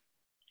pressure.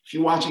 If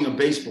you're watching a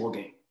baseball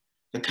game,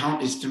 the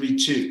count is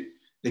 3-2.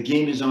 The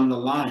game is on the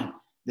line.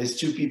 There's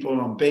two people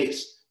on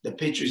base. The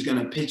pitcher is going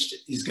to pitch.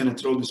 He's going to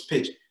throw this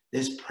pitch.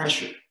 There's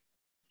pressure.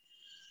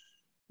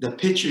 The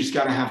pitcher's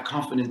got to have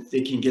confidence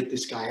they can get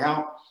this guy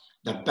out.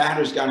 The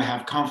batter's got to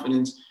have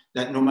confidence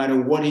that no matter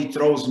what he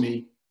throws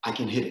me, I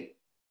can hit it.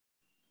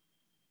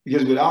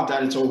 Because without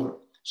that, it's over.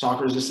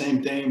 Soccer is the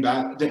same thing.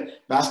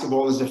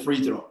 Basketball is the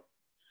free throw.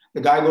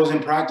 The guy goes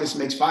in practice,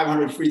 makes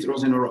 500 free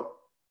throws in a row.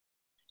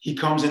 He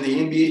comes in the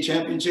NBA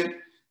championship.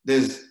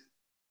 There's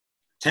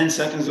 10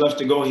 seconds left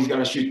to go. He's got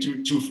to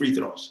shoot two free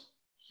throws.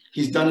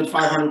 He's done it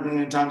 500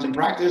 million times in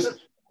practice.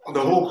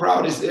 The whole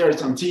crowd is there.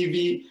 It's on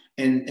TV,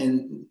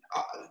 and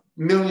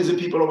millions of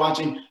people are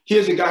watching.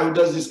 Here's a guy who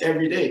does this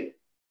every day.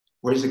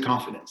 Where's the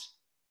confidence?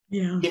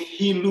 Yeah. If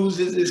he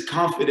loses his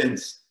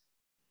confidence,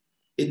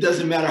 it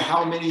doesn't matter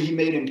how many he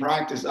made in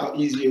practice, how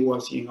easy it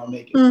was, he ain't gonna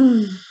make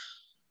it.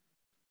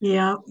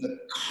 Yeah. The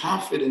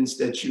confidence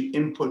that you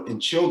input in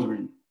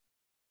children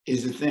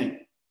is the thing.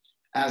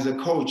 As a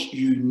coach,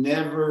 you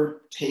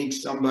never take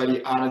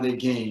somebody out of the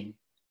game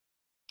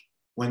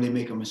when they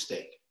make a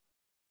mistake.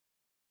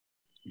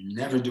 You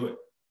never do it.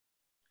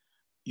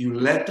 You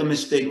let the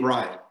mistake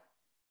ride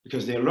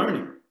because they're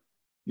learning.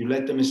 You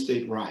let the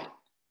mistake ride.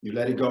 You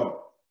let it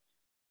go.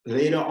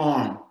 Later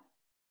on,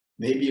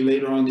 maybe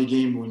later on in the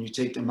game when you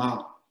take them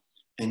out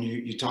and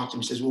you talk to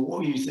them, says, well, what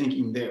were you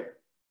thinking there?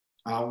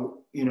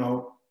 You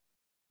know,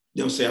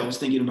 they'll say, I was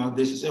thinking about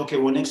this. And say, okay,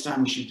 well, next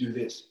time we should do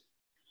this.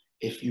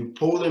 If you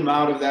pull them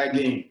out of that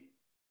game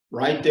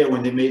right there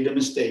when they made the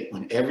mistake,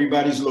 when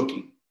everybody's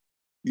looking,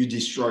 you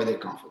destroy their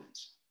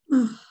confidence.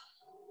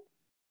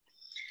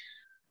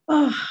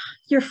 Oh,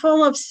 you're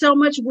full of so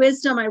much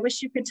wisdom. I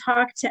wish you could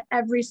talk to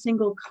every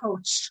single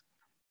coach.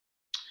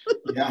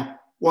 Yeah.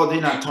 Well,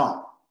 they're not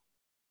taught.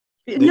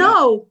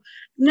 No.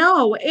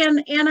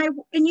 And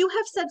you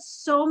have said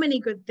so many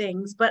good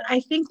things, but I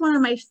think one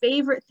of my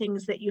favorite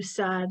things that you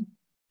said,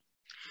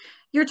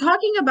 you're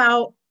talking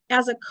about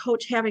as a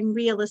coach having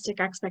realistic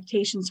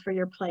expectations for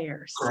your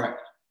players.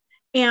 Correct.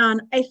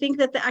 And I think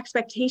that the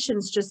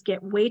expectations just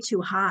get way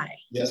too high.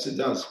 Yes, it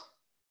does.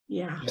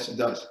 Yeah. Yes, it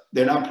does.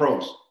 They're not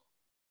pros.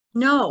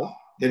 No.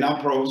 They're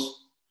not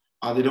pros.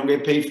 They don't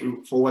get paid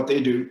for what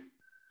they do.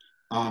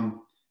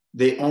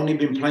 They only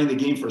been playing the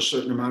game for a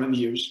certain amount of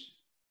years,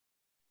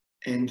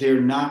 and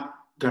they're not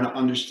going to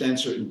understand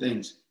certain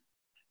things.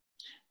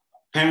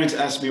 Parents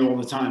ask me all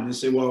the time. They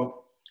say,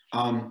 well,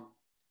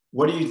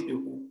 what do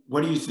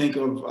you think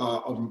of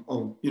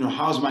you know,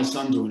 how's my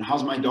son doing?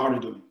 How's my daughter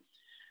doing?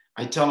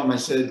 I tell them, I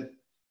said,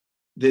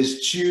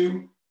 there's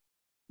two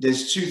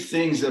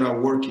things that are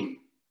working.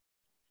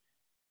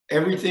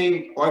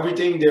 Everything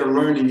they're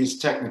learning is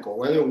technical,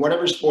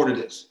 whatever sport it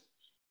is.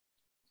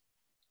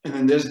 And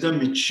then there's the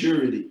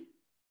maturity.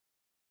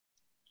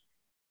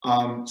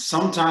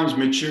 Sometimes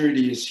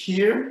maturity is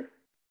here,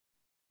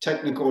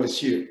 technical is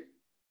here.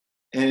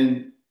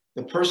 And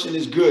the person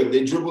is good.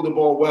 They dribble the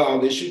ball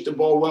well. They shoot the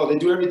ball well. They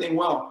do everything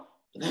well.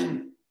 But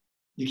then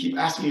you keep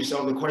asking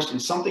yourself the question,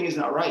 something is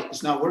not right.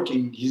 It's not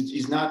working.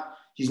 He's not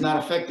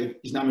effective.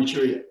 He's not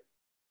mature yet.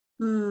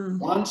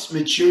 Once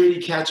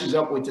maturity catches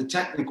up with the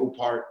technical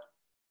part,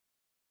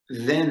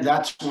 then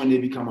that's when they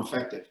become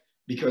effective.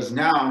 Because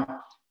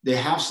now they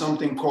have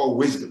something called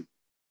wisdom.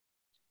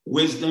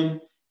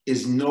 Wisdom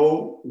is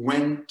know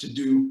when to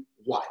do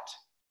what.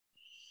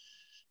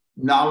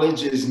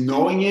 Knowledge is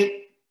knowing it.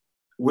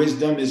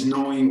 Wisdom is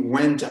knowing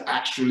when to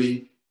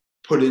actually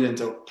put it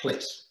into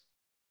place.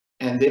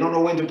 And they don't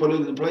know when to put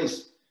it into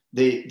place.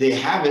 They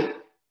have it,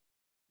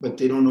 but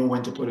they don't know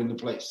when to put it into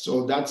place.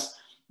 So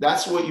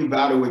that's what you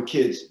battle with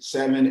kids,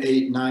 7,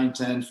 8, 9,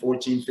 10,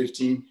 14,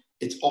 15.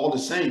 It's all the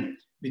same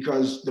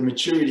because the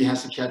maturity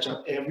has to catch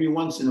up. Every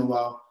once in a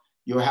while,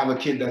 you'll have a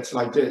kid that's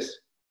like this.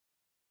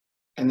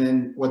 And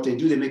then what they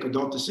do, they make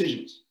adult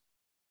decisions.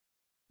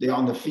 They're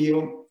on the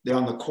field, they're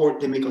on the court,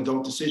 they make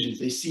adult decisions.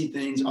 They see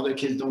things other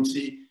kids don't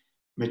see.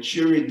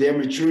 Their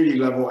maturity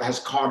level has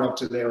caught up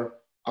to their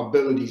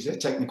abilities, their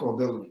technical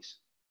abilities.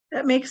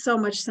 That makes so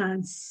much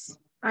sense.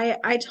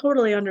 I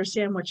totally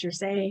understand what you're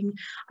saying.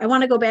 I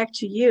want to go back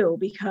to you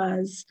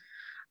because,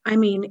 I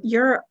mean,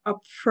 you're a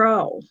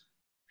pro.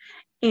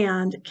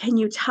 And can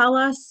you tell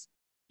us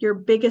your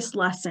biggest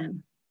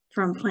lesson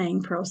from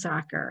playing pro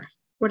soccer?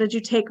 What did you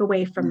take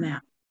away from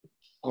that?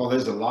 Well,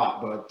 there's a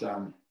lot, but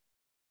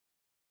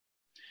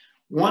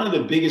one of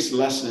the biggest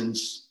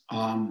lessons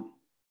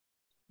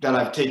that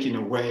I've taken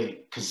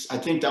away, because I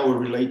think that would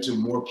relate to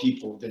more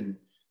people than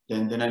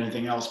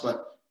anything else,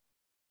 but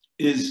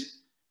is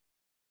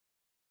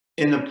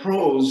in the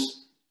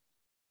pros,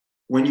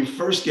 when you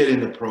first get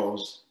into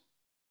pros,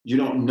 you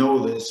don't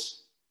know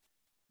this.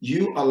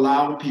 You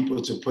allow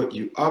people to put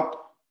you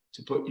up,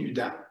 to put you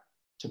down,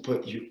 to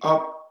put you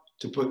up,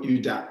 to put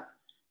you down.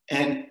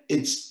 And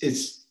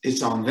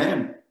it's on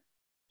them.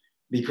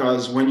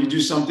 Because when you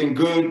do something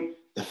good,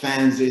 the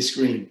fans, they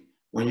scream.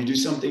 When you do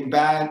something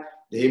bad,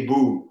 they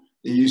boo.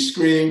 You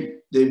scream,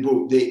 they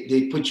boo.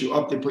 They put you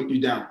up, they put you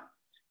down.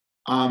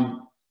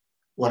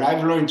 What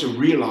I've learned to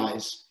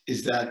realize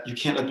is that you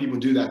can't let people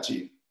do that to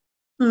you.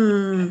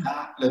 You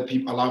cannot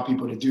allow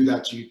people to do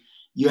that to you.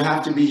 You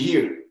have to be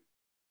here,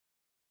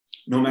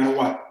 no matter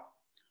what.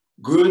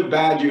 Good,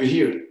 bad, you're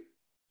here.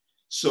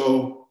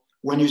 So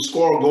when you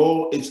score a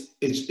goal,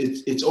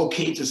 it's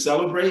okay to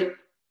celebrate,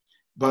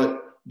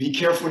 but be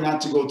careful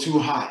not to go too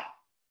high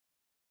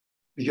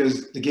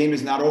because the game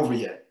is not over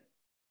yet.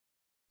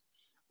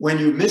 When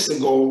you miss a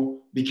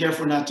goal, be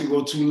careful not to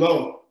go too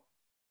low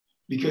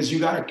because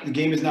the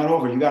game is not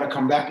over. You got to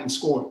come back and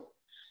score.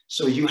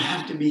 So you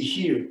have to be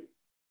here.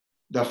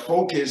 The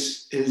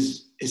focus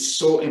is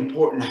so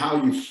important,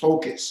 how you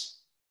focus,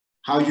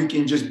 how you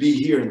can just be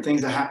here and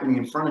things are happening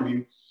in front of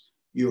you.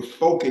 You're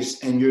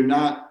focused and you're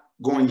not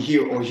going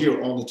here or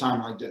here all the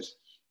time like this.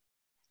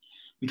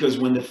 Because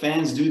when the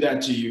fans do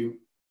that to you,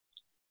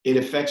 it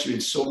affects you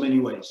in so many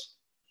ways.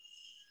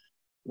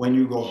 When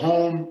you go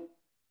home,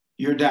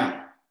 you're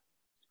down.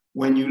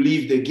 When you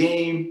leave the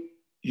game,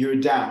 you're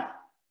down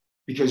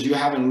because you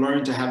haven't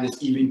learned to have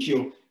this even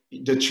keel.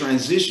 The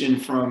transition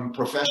from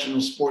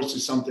professional sports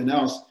to something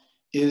else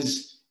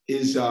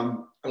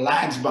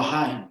lags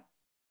behind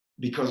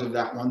because of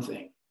that one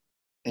thing.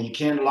 And you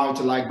can't allow it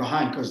to lag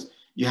behind because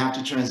you have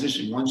to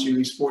transition. Once you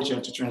leave sports, you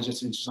have to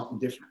transition into something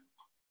different.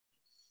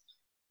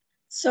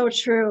 So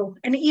true.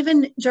 And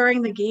even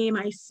during the game,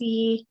 I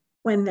see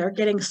when they're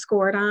getting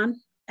scored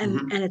on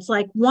and it's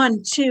like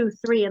 1, 2,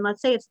 3. And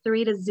let's say it's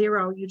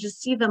 3-0. You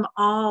just see them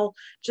all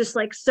just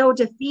like so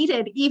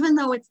defeated, even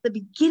though it's the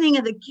beginning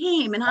of the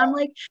game. And I'm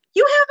like,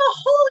 you have a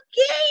whole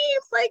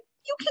game. Like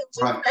you can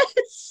do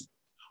this.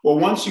 Well,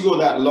 once you go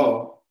that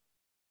low,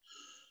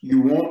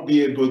 you won't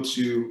be able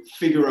to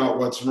figure out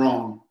what's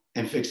wrong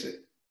and fix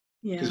it.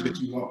 Because you're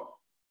too low.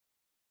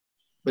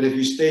 But if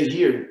you stay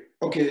here,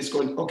 okay, let's go,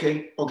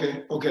 okay.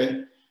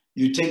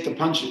 You take the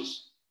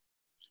punches.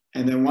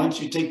 And then once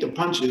you take the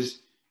punches,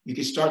 you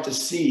can start to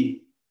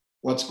see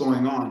what's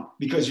going on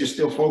because you're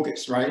still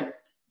focused, right?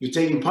 You're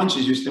taking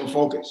punches, you're still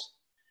focused.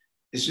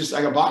 It's just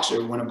like a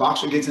boxer. When a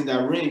boxer gets in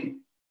that ring,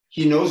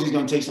 he knows he's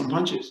going to take some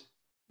punches.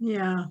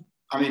 Yeah.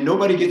 I mean,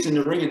 nobody gets in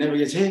the ring and never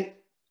gets hit.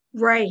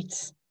 Right.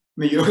 I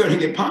mean, you're going to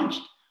get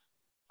punched.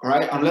 All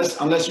right.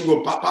 Unless you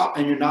go pop, pop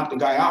and you knock the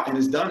guy out and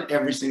it's done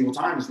every single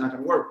time, it's not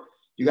going to work.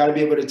 You got to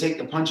be able to take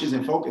the punches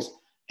and focus.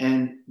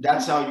 And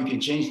that's how you can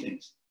change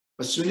things.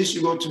 As soon as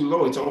you go too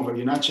low, it's over.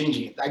 You're not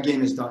changing it. That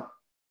game is done.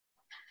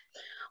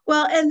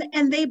 Well,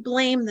 and they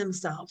blame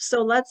themselves.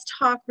 So let's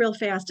talk real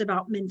fast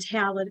about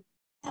mentality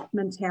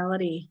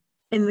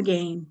in the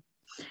game,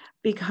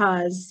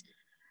 because,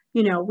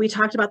 you know, we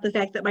talked about the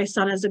fact that my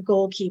son is a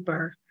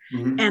goalkeeper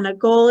and a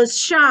goal is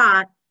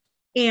shot.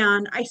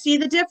 And I see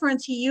the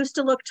difference. He used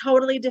to look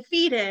totally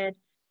defeated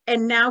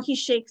and now he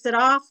shakes it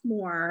off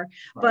more.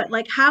 Right. But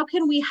like, how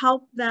can we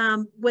help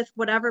them with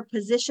whatever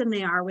position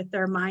they are with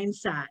their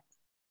mindset?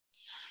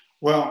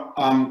 Well,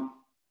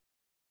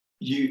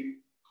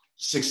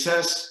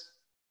 success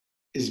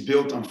is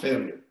built on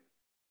failure,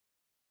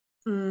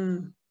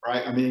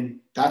 right? I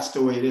mean, that's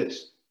the way it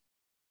is.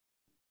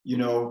 You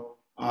know,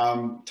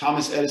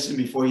 Thomas Edison,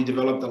 before he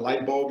developed the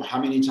light bulb,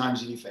 how many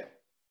times did he fail?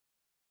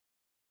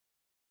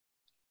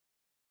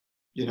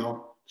 You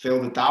know,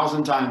 failed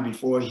 1,000 times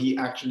before he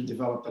actually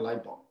developed the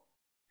light bulb.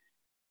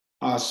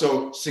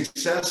 So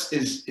success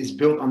is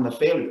built on the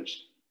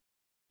failures.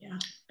 Yeah.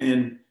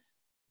 And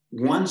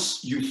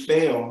once you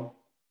fail,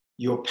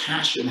 your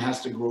passion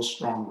has to grow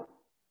stronger.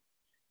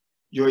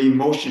 Your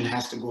emotion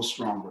has to go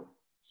stronger.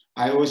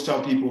 I always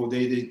tell people,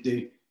 they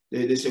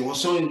say, well,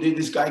 so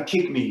this guy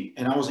kicked me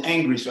and I was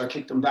angry, so I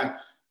kicked him back.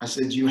 I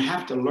said, you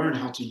have to learn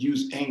how to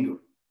use anger.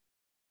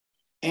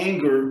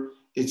 Anger,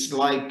 it's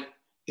like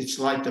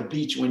the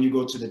beach when you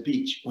go to the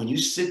beach. When you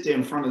sit there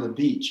in front of the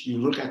beach, you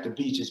look at the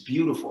beach, it's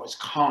beautiful, it's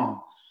calm,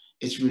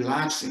 it's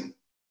relaxing.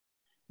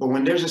 But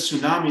when there's a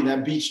tsunami,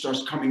 that beach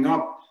starts coming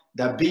up,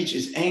 that beach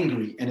is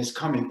angry and it's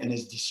coming and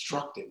it's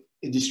destructive.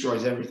 It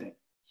destroys everything.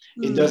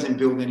 It doesn't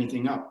build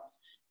anything up.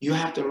 You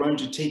have to learn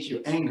to take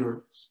your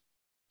anger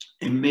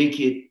and make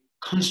it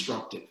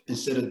constructive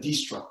instead of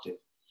destructive.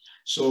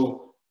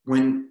 So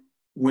when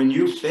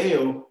you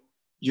fail,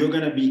 you're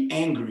going to be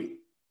angry.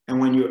 And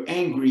when you're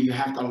angry, you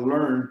have to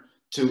learn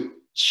to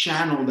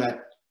channel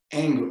that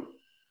anger.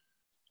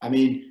 I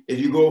mean, if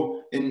you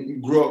go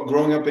and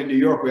growing up in New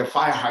York, we have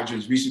fire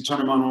hydrants. We used to turn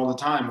them on all the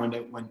time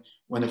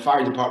when the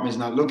fire department is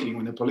not looking,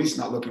 when the police is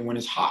not looking, when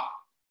it's hot.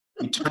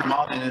 We turn them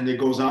on and then it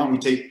goes on.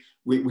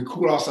 We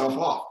cool ourselves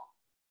off.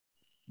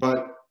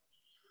 But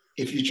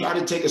if you try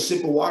to take a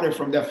sip of water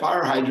from that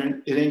fire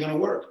hydrant, it ain't gonna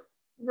work.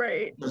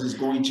 Right. Because it's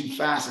going too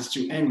fast, it's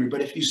too angry.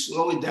 But if you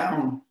slow it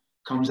down,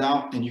 comes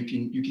out and you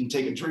can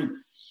take a drink.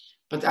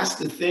 But that's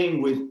the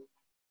thing with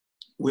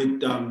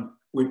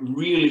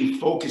really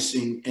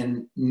focusing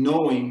and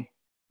knowing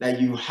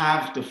that you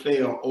have to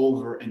fail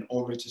over and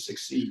over to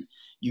succeed.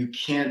 You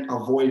can't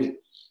avoid it.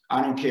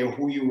 I don't care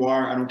who you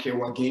are. I don't care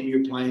what game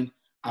you're playing.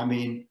 I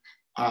mean,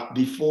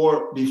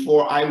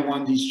 before I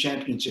won these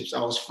championships,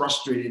 I was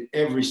frustrated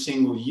every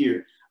single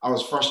year. I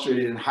was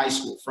frustrated in high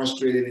school,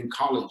 frustrated in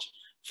college,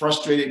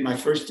 frustrated my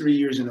first 3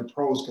 years in the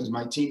pros because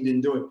my team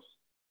didn't do it.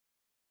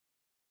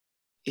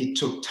 It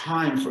took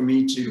time for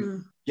me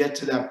to get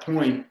to that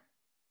point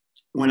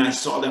when I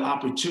saw the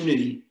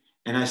opportunity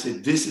and I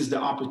said, this is the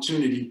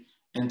opportunity.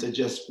 and to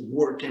just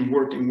work and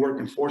work and work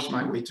and force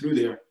my way through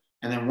there.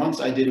 And then once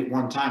I did it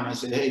one time, I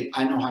said, hey,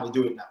 I know how to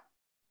do it now.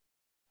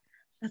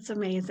 That's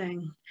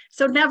amazing.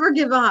 So never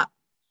give up.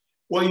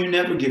 Well, you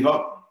never give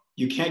up.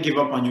 You can't give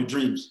up on your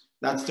dreams.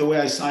 That's the way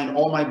I sign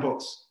all my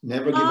books.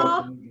 Never give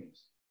up on your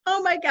dreams.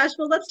 Oh my gosh.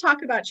 Well, let's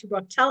talk about your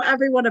book. Tell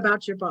everyone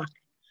about your book.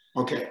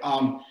 Okay.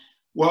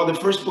 Well, the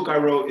first book I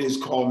wrote is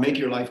called Make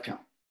Your Life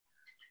Count.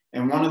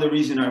 And one of the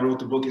reasons I wrote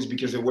the book is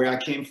because of where I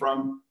came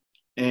from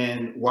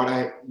and what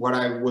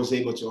I was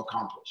able to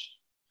accomplish.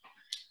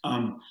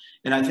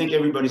 And I think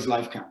everybody's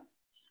life count.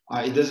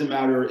 It doesn't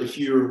matter if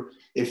you're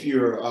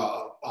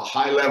a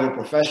high-level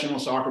professional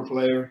soccer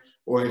player,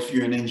 or if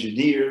you're an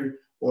engineer,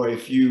 or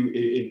if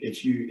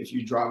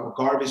you drive a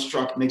garbage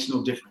truck. It makes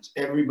no difference.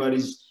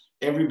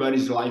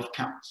 Everybody's life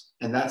counts,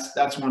 and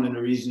that's one of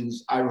the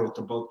reasons I wrote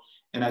the book.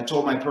 And I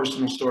told my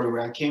personal story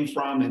where I came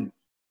from, and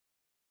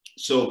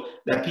so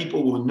that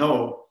people will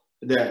know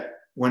that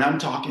when I'm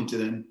talking to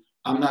them,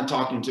 I'm not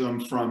talking to them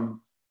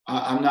from.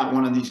 I'm not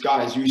one of these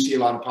guys. You see a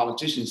lot of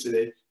politicians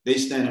today. They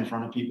stand in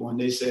front of people and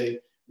they say,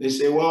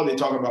 well, they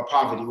talk about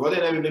poverty. Well,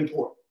 they've never been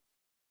poor.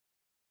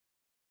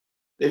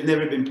 They've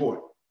never been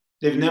poor.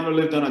 They've never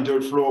lived on a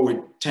dirt floor with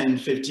 10,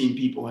 15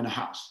 people in a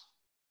house.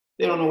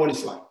 They don't know what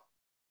it's like.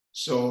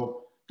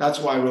 So that's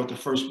why I wrote the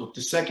first book.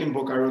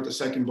 I wrote the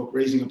second book,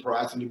 Raising a Pro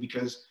Athlete,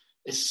 because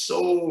there's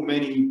so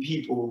many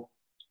people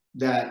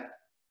that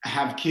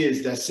have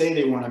kids that say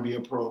they want to be a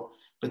pro,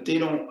 but they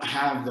don't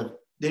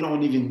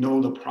even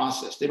know the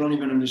process. They don't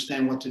even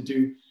understand what to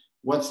do.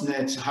 What's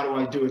next? How do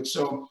I do it?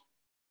 So,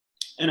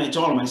 and I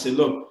told them, I said,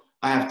 look,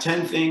 I have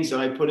 10 things that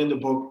I put in the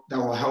book that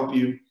will help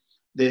you.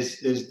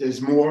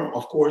 There's more,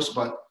 of course,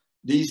 but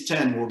these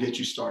 10 will get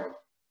you started.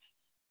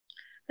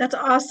 That's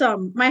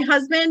awesome. My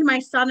husband, my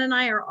son, and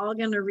I are all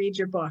going to read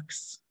your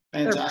books.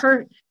 Fantastic.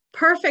 They're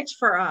perfect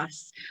for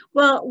us.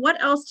 Well,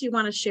 what else do you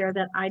want to share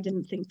that I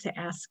didn't think to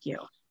ask you?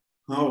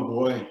 Oh,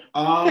 boy.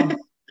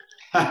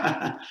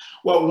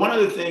 Well, one of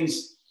the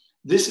things,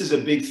 this is a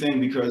big thing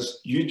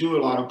because you do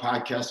a lot of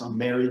podcasts on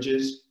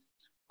marriages.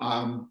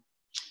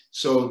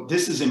 So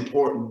this is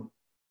important.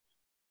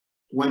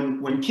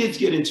 When kids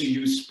get into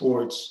youth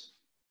sports,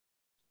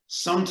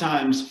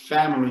 sometimes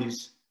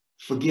families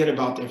forget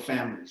about their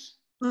families.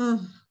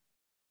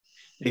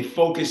 They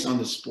focus on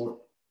the sport.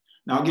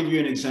 Now, I'll give you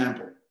an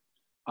example.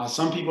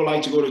 Some people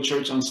like to go to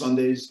church on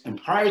Sundays,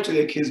 and prior to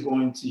their kids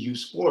going to youth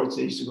sports,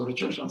 they used to go to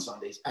church on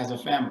Sundays as a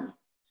family.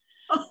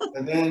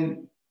 And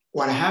then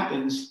what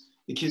happens,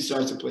 the kids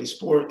start to play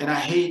sport. And I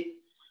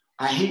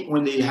hate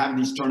when they have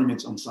these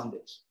tournaments on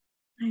Sundays.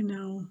 I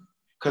know.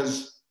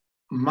 Because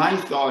my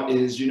thought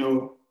is,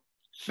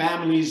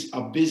 families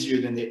are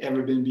busier than they've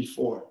ever been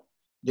before.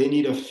 They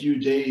need a few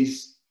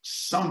days,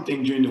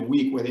 something during the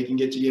week where they can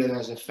get together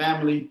as a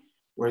family,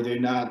 where they're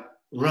not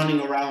running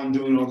around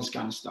doing all this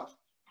kind of stuff.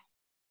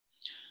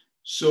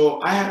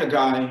 So I had a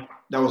guy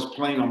that was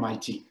playing on my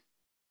team.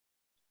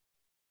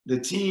 The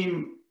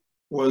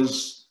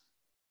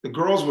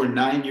girls were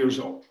 9 years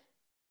old.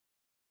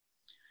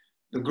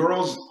 The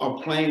girls are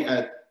playing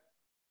at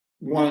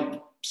one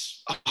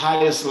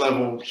highest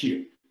level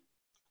here,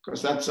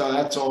 because that's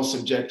all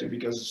subjective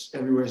because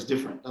everywhere is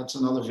different. That's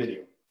another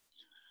video.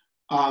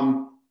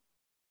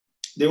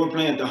 They were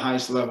playing at the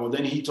highest level.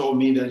 Then he told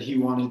me that he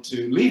wanted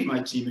to leave my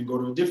team and go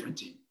to a different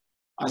team.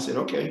 I said,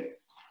 okay.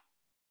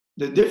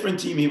 The different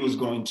team he was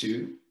going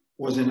to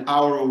was an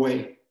hour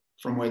away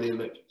from where they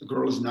lived. The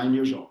girl is 9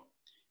 years old.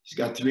 He's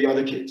got 3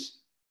 other kids.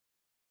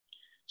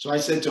 So I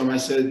said to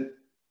him,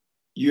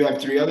 you have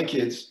 3 other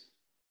kids.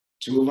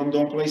 2 of them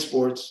don't play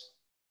sports.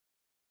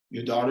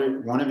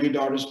 One of your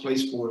daughters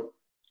plays sport.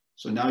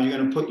 So now you're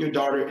going to put your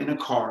daughter in a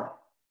car.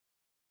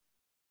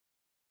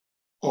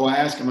 Oh, I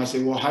asked him, I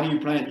said, well, how do you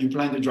plan? You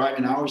plan to drive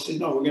an hour? He said,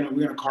 no, we're going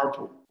to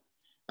carpool.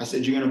 I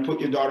said, you're going to put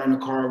your daughter in a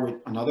car with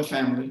another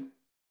family.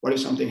 What if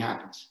something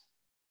happens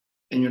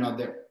and you're not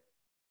there?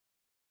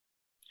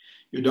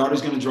 Your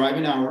daughter's going to drive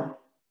an hour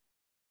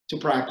to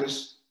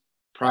practice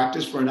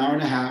for an hour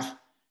and a half,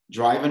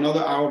 drive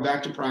another hour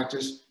back to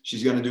practice.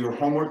 She's going to do her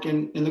homework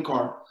in the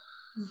car.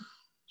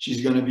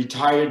 She's going to be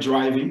tired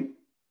driving.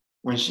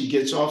 When she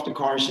gets off the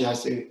car, she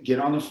has to get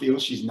on the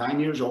field. She's 9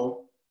 years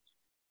old.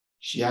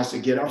 She has to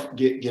get out of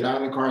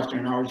the car after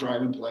an hour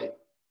drive and play.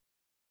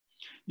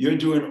 You're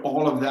doing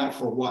all of that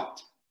for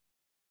what?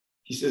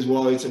 He says,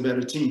 well, it's a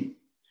better team.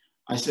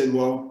 I said,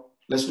 well,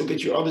 let's look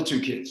at your other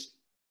 2 kids.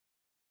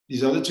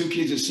 These other 2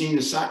 kids are seeing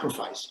the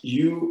sacrifice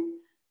you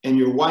and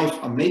your wife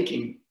are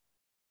making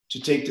to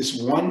take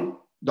this one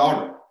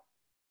daughter,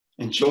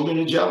 and children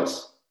are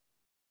jealous.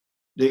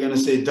 They're going to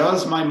say,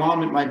 does my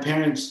mom and my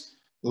parents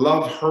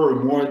love her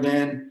more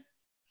than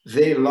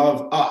they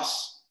love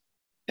us?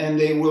 And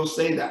they will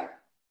say that.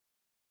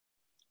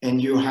 And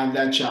you have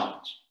that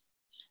challenge.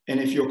 And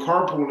if you're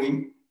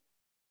carpooling,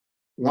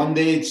 one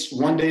day it's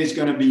going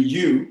to be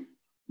you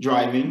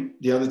driving.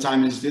 The other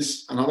time is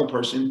this another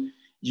person.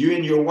 You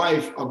and your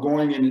wife are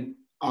going and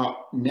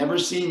never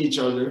seeing each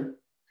other,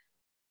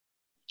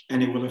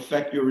 and it will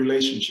affect your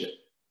relationship.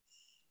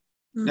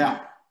 Mm-hmm.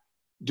 Now,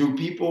 Do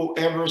people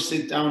ever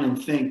sit down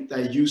and think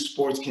that youth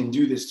sports can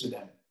do this to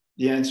them?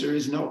 The answer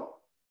is no,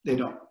 they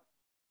don't.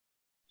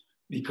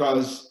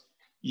 Because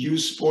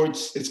youth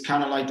sports, it's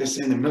kind of like they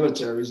say in the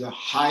military, is a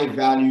high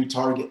value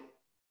target.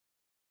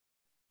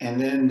 And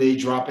then they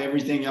drop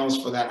everything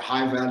else for that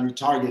high value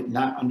target,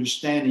 not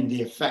understanding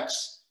the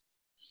effects,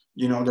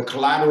 you know, the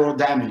collateral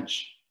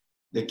damage,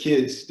 the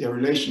kids, their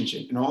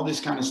relationship, and all this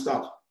kind of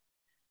stuff.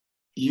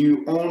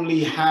 You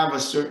only have a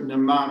certain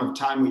amount of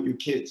time with your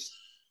kids,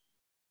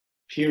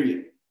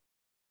 period.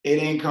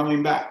 It ain't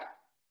coming back.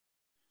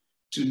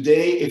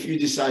 Today, if you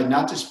decide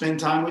not to spend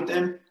time with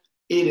them,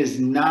 it is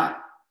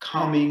not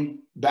coming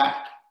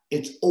back.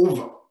 It's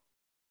over.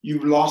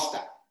 You've lost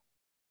that.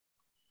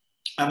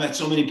 I've had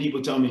so many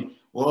people tell me,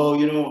 well,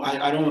 you know,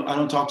 I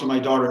don't talk to my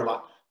daughter a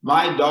lot.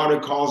 My daughter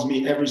calls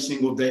me every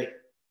single day.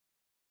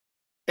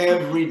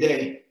 Every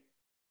day.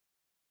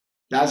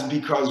 That's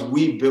because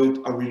we built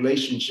a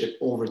relationship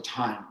over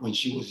time when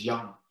she was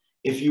young.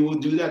 If you will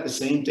do that, the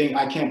same thing,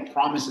 I can't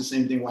promise the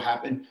same thing will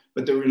happen,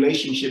 but the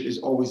relationship is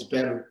always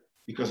better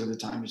because of the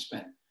time you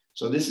spend.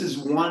 So this is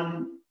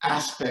one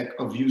aspect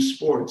of youth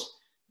sports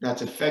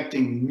that's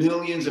affecting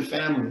millions of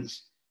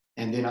families,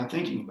 and they're not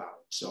thinking about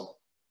it. So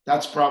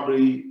that's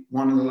probably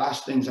one of the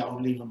last things I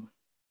would leave them with.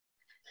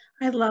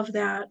 I love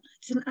that.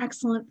 It's an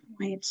excellent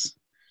point.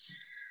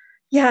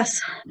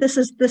 Yes, this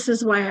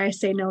is why I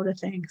say no to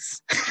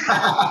things.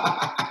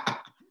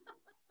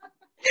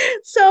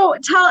 So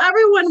tell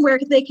everyone where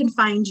they can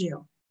find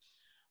you.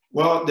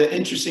 Well, the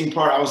interesting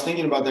part, I was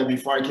thinking about that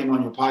before I came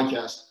on your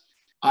podcast.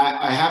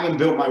 I haven't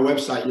built my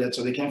website yet,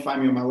 so they can't find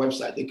me on my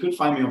website. They could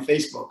find me on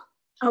Facebook.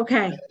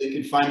 Okay. They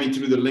could find me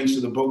through the links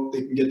to the book.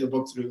 They can get the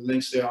book through the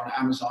links there on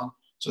Amazon.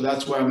 So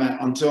that's where I'm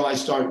at. Until I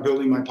start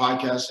building my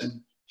podcast and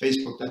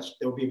Facebook,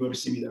 they'll be able to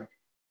see me there.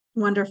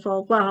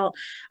 Wonderful. Well,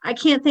 I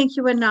can't thank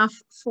you enough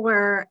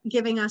for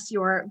giving us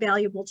your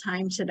valuable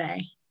time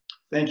today.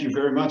 Thank you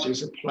very much.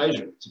 It's a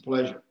pleasure. It's a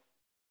pleasure.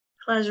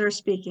 Pleasure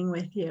speaking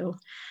with you.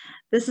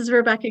 This is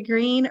Rebecca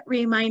Green,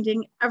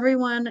 reminding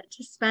everyone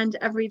to spend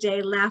every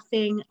day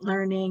laughing,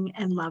 learning,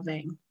 and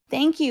loving.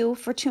 Thank you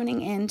for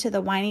tuning in to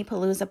the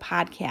Whinypaluza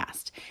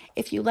podcast.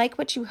 If you like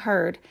what you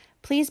heard,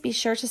 please be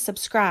sure to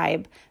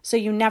subscribe so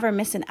you never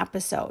miss an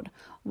episode.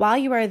 While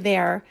you are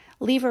there,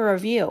 leave a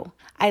review.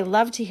 I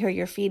love to hear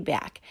your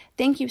feedback.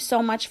 Thank you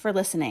so much for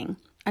listening.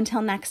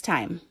 Until next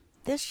time.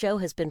 This show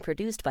has been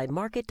produced by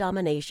Market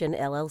Domination,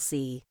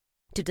 LLC.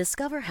 To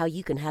discover how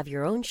you can have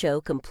your own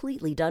show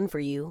completely done for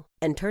you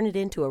and turn it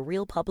into a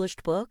real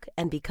published book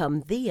and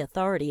become the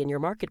authority in your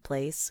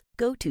marketplace,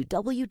 go to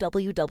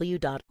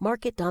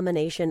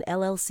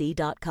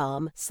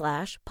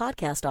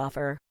www.marketdominationllc.com/podcast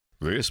offer.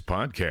 This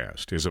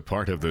podcast is a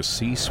part of the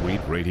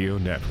C-Suite Radio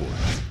Network.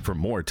 For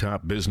more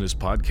top business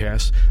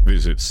podcasts,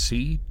 visit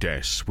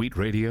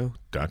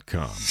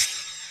c-suiteradio.com.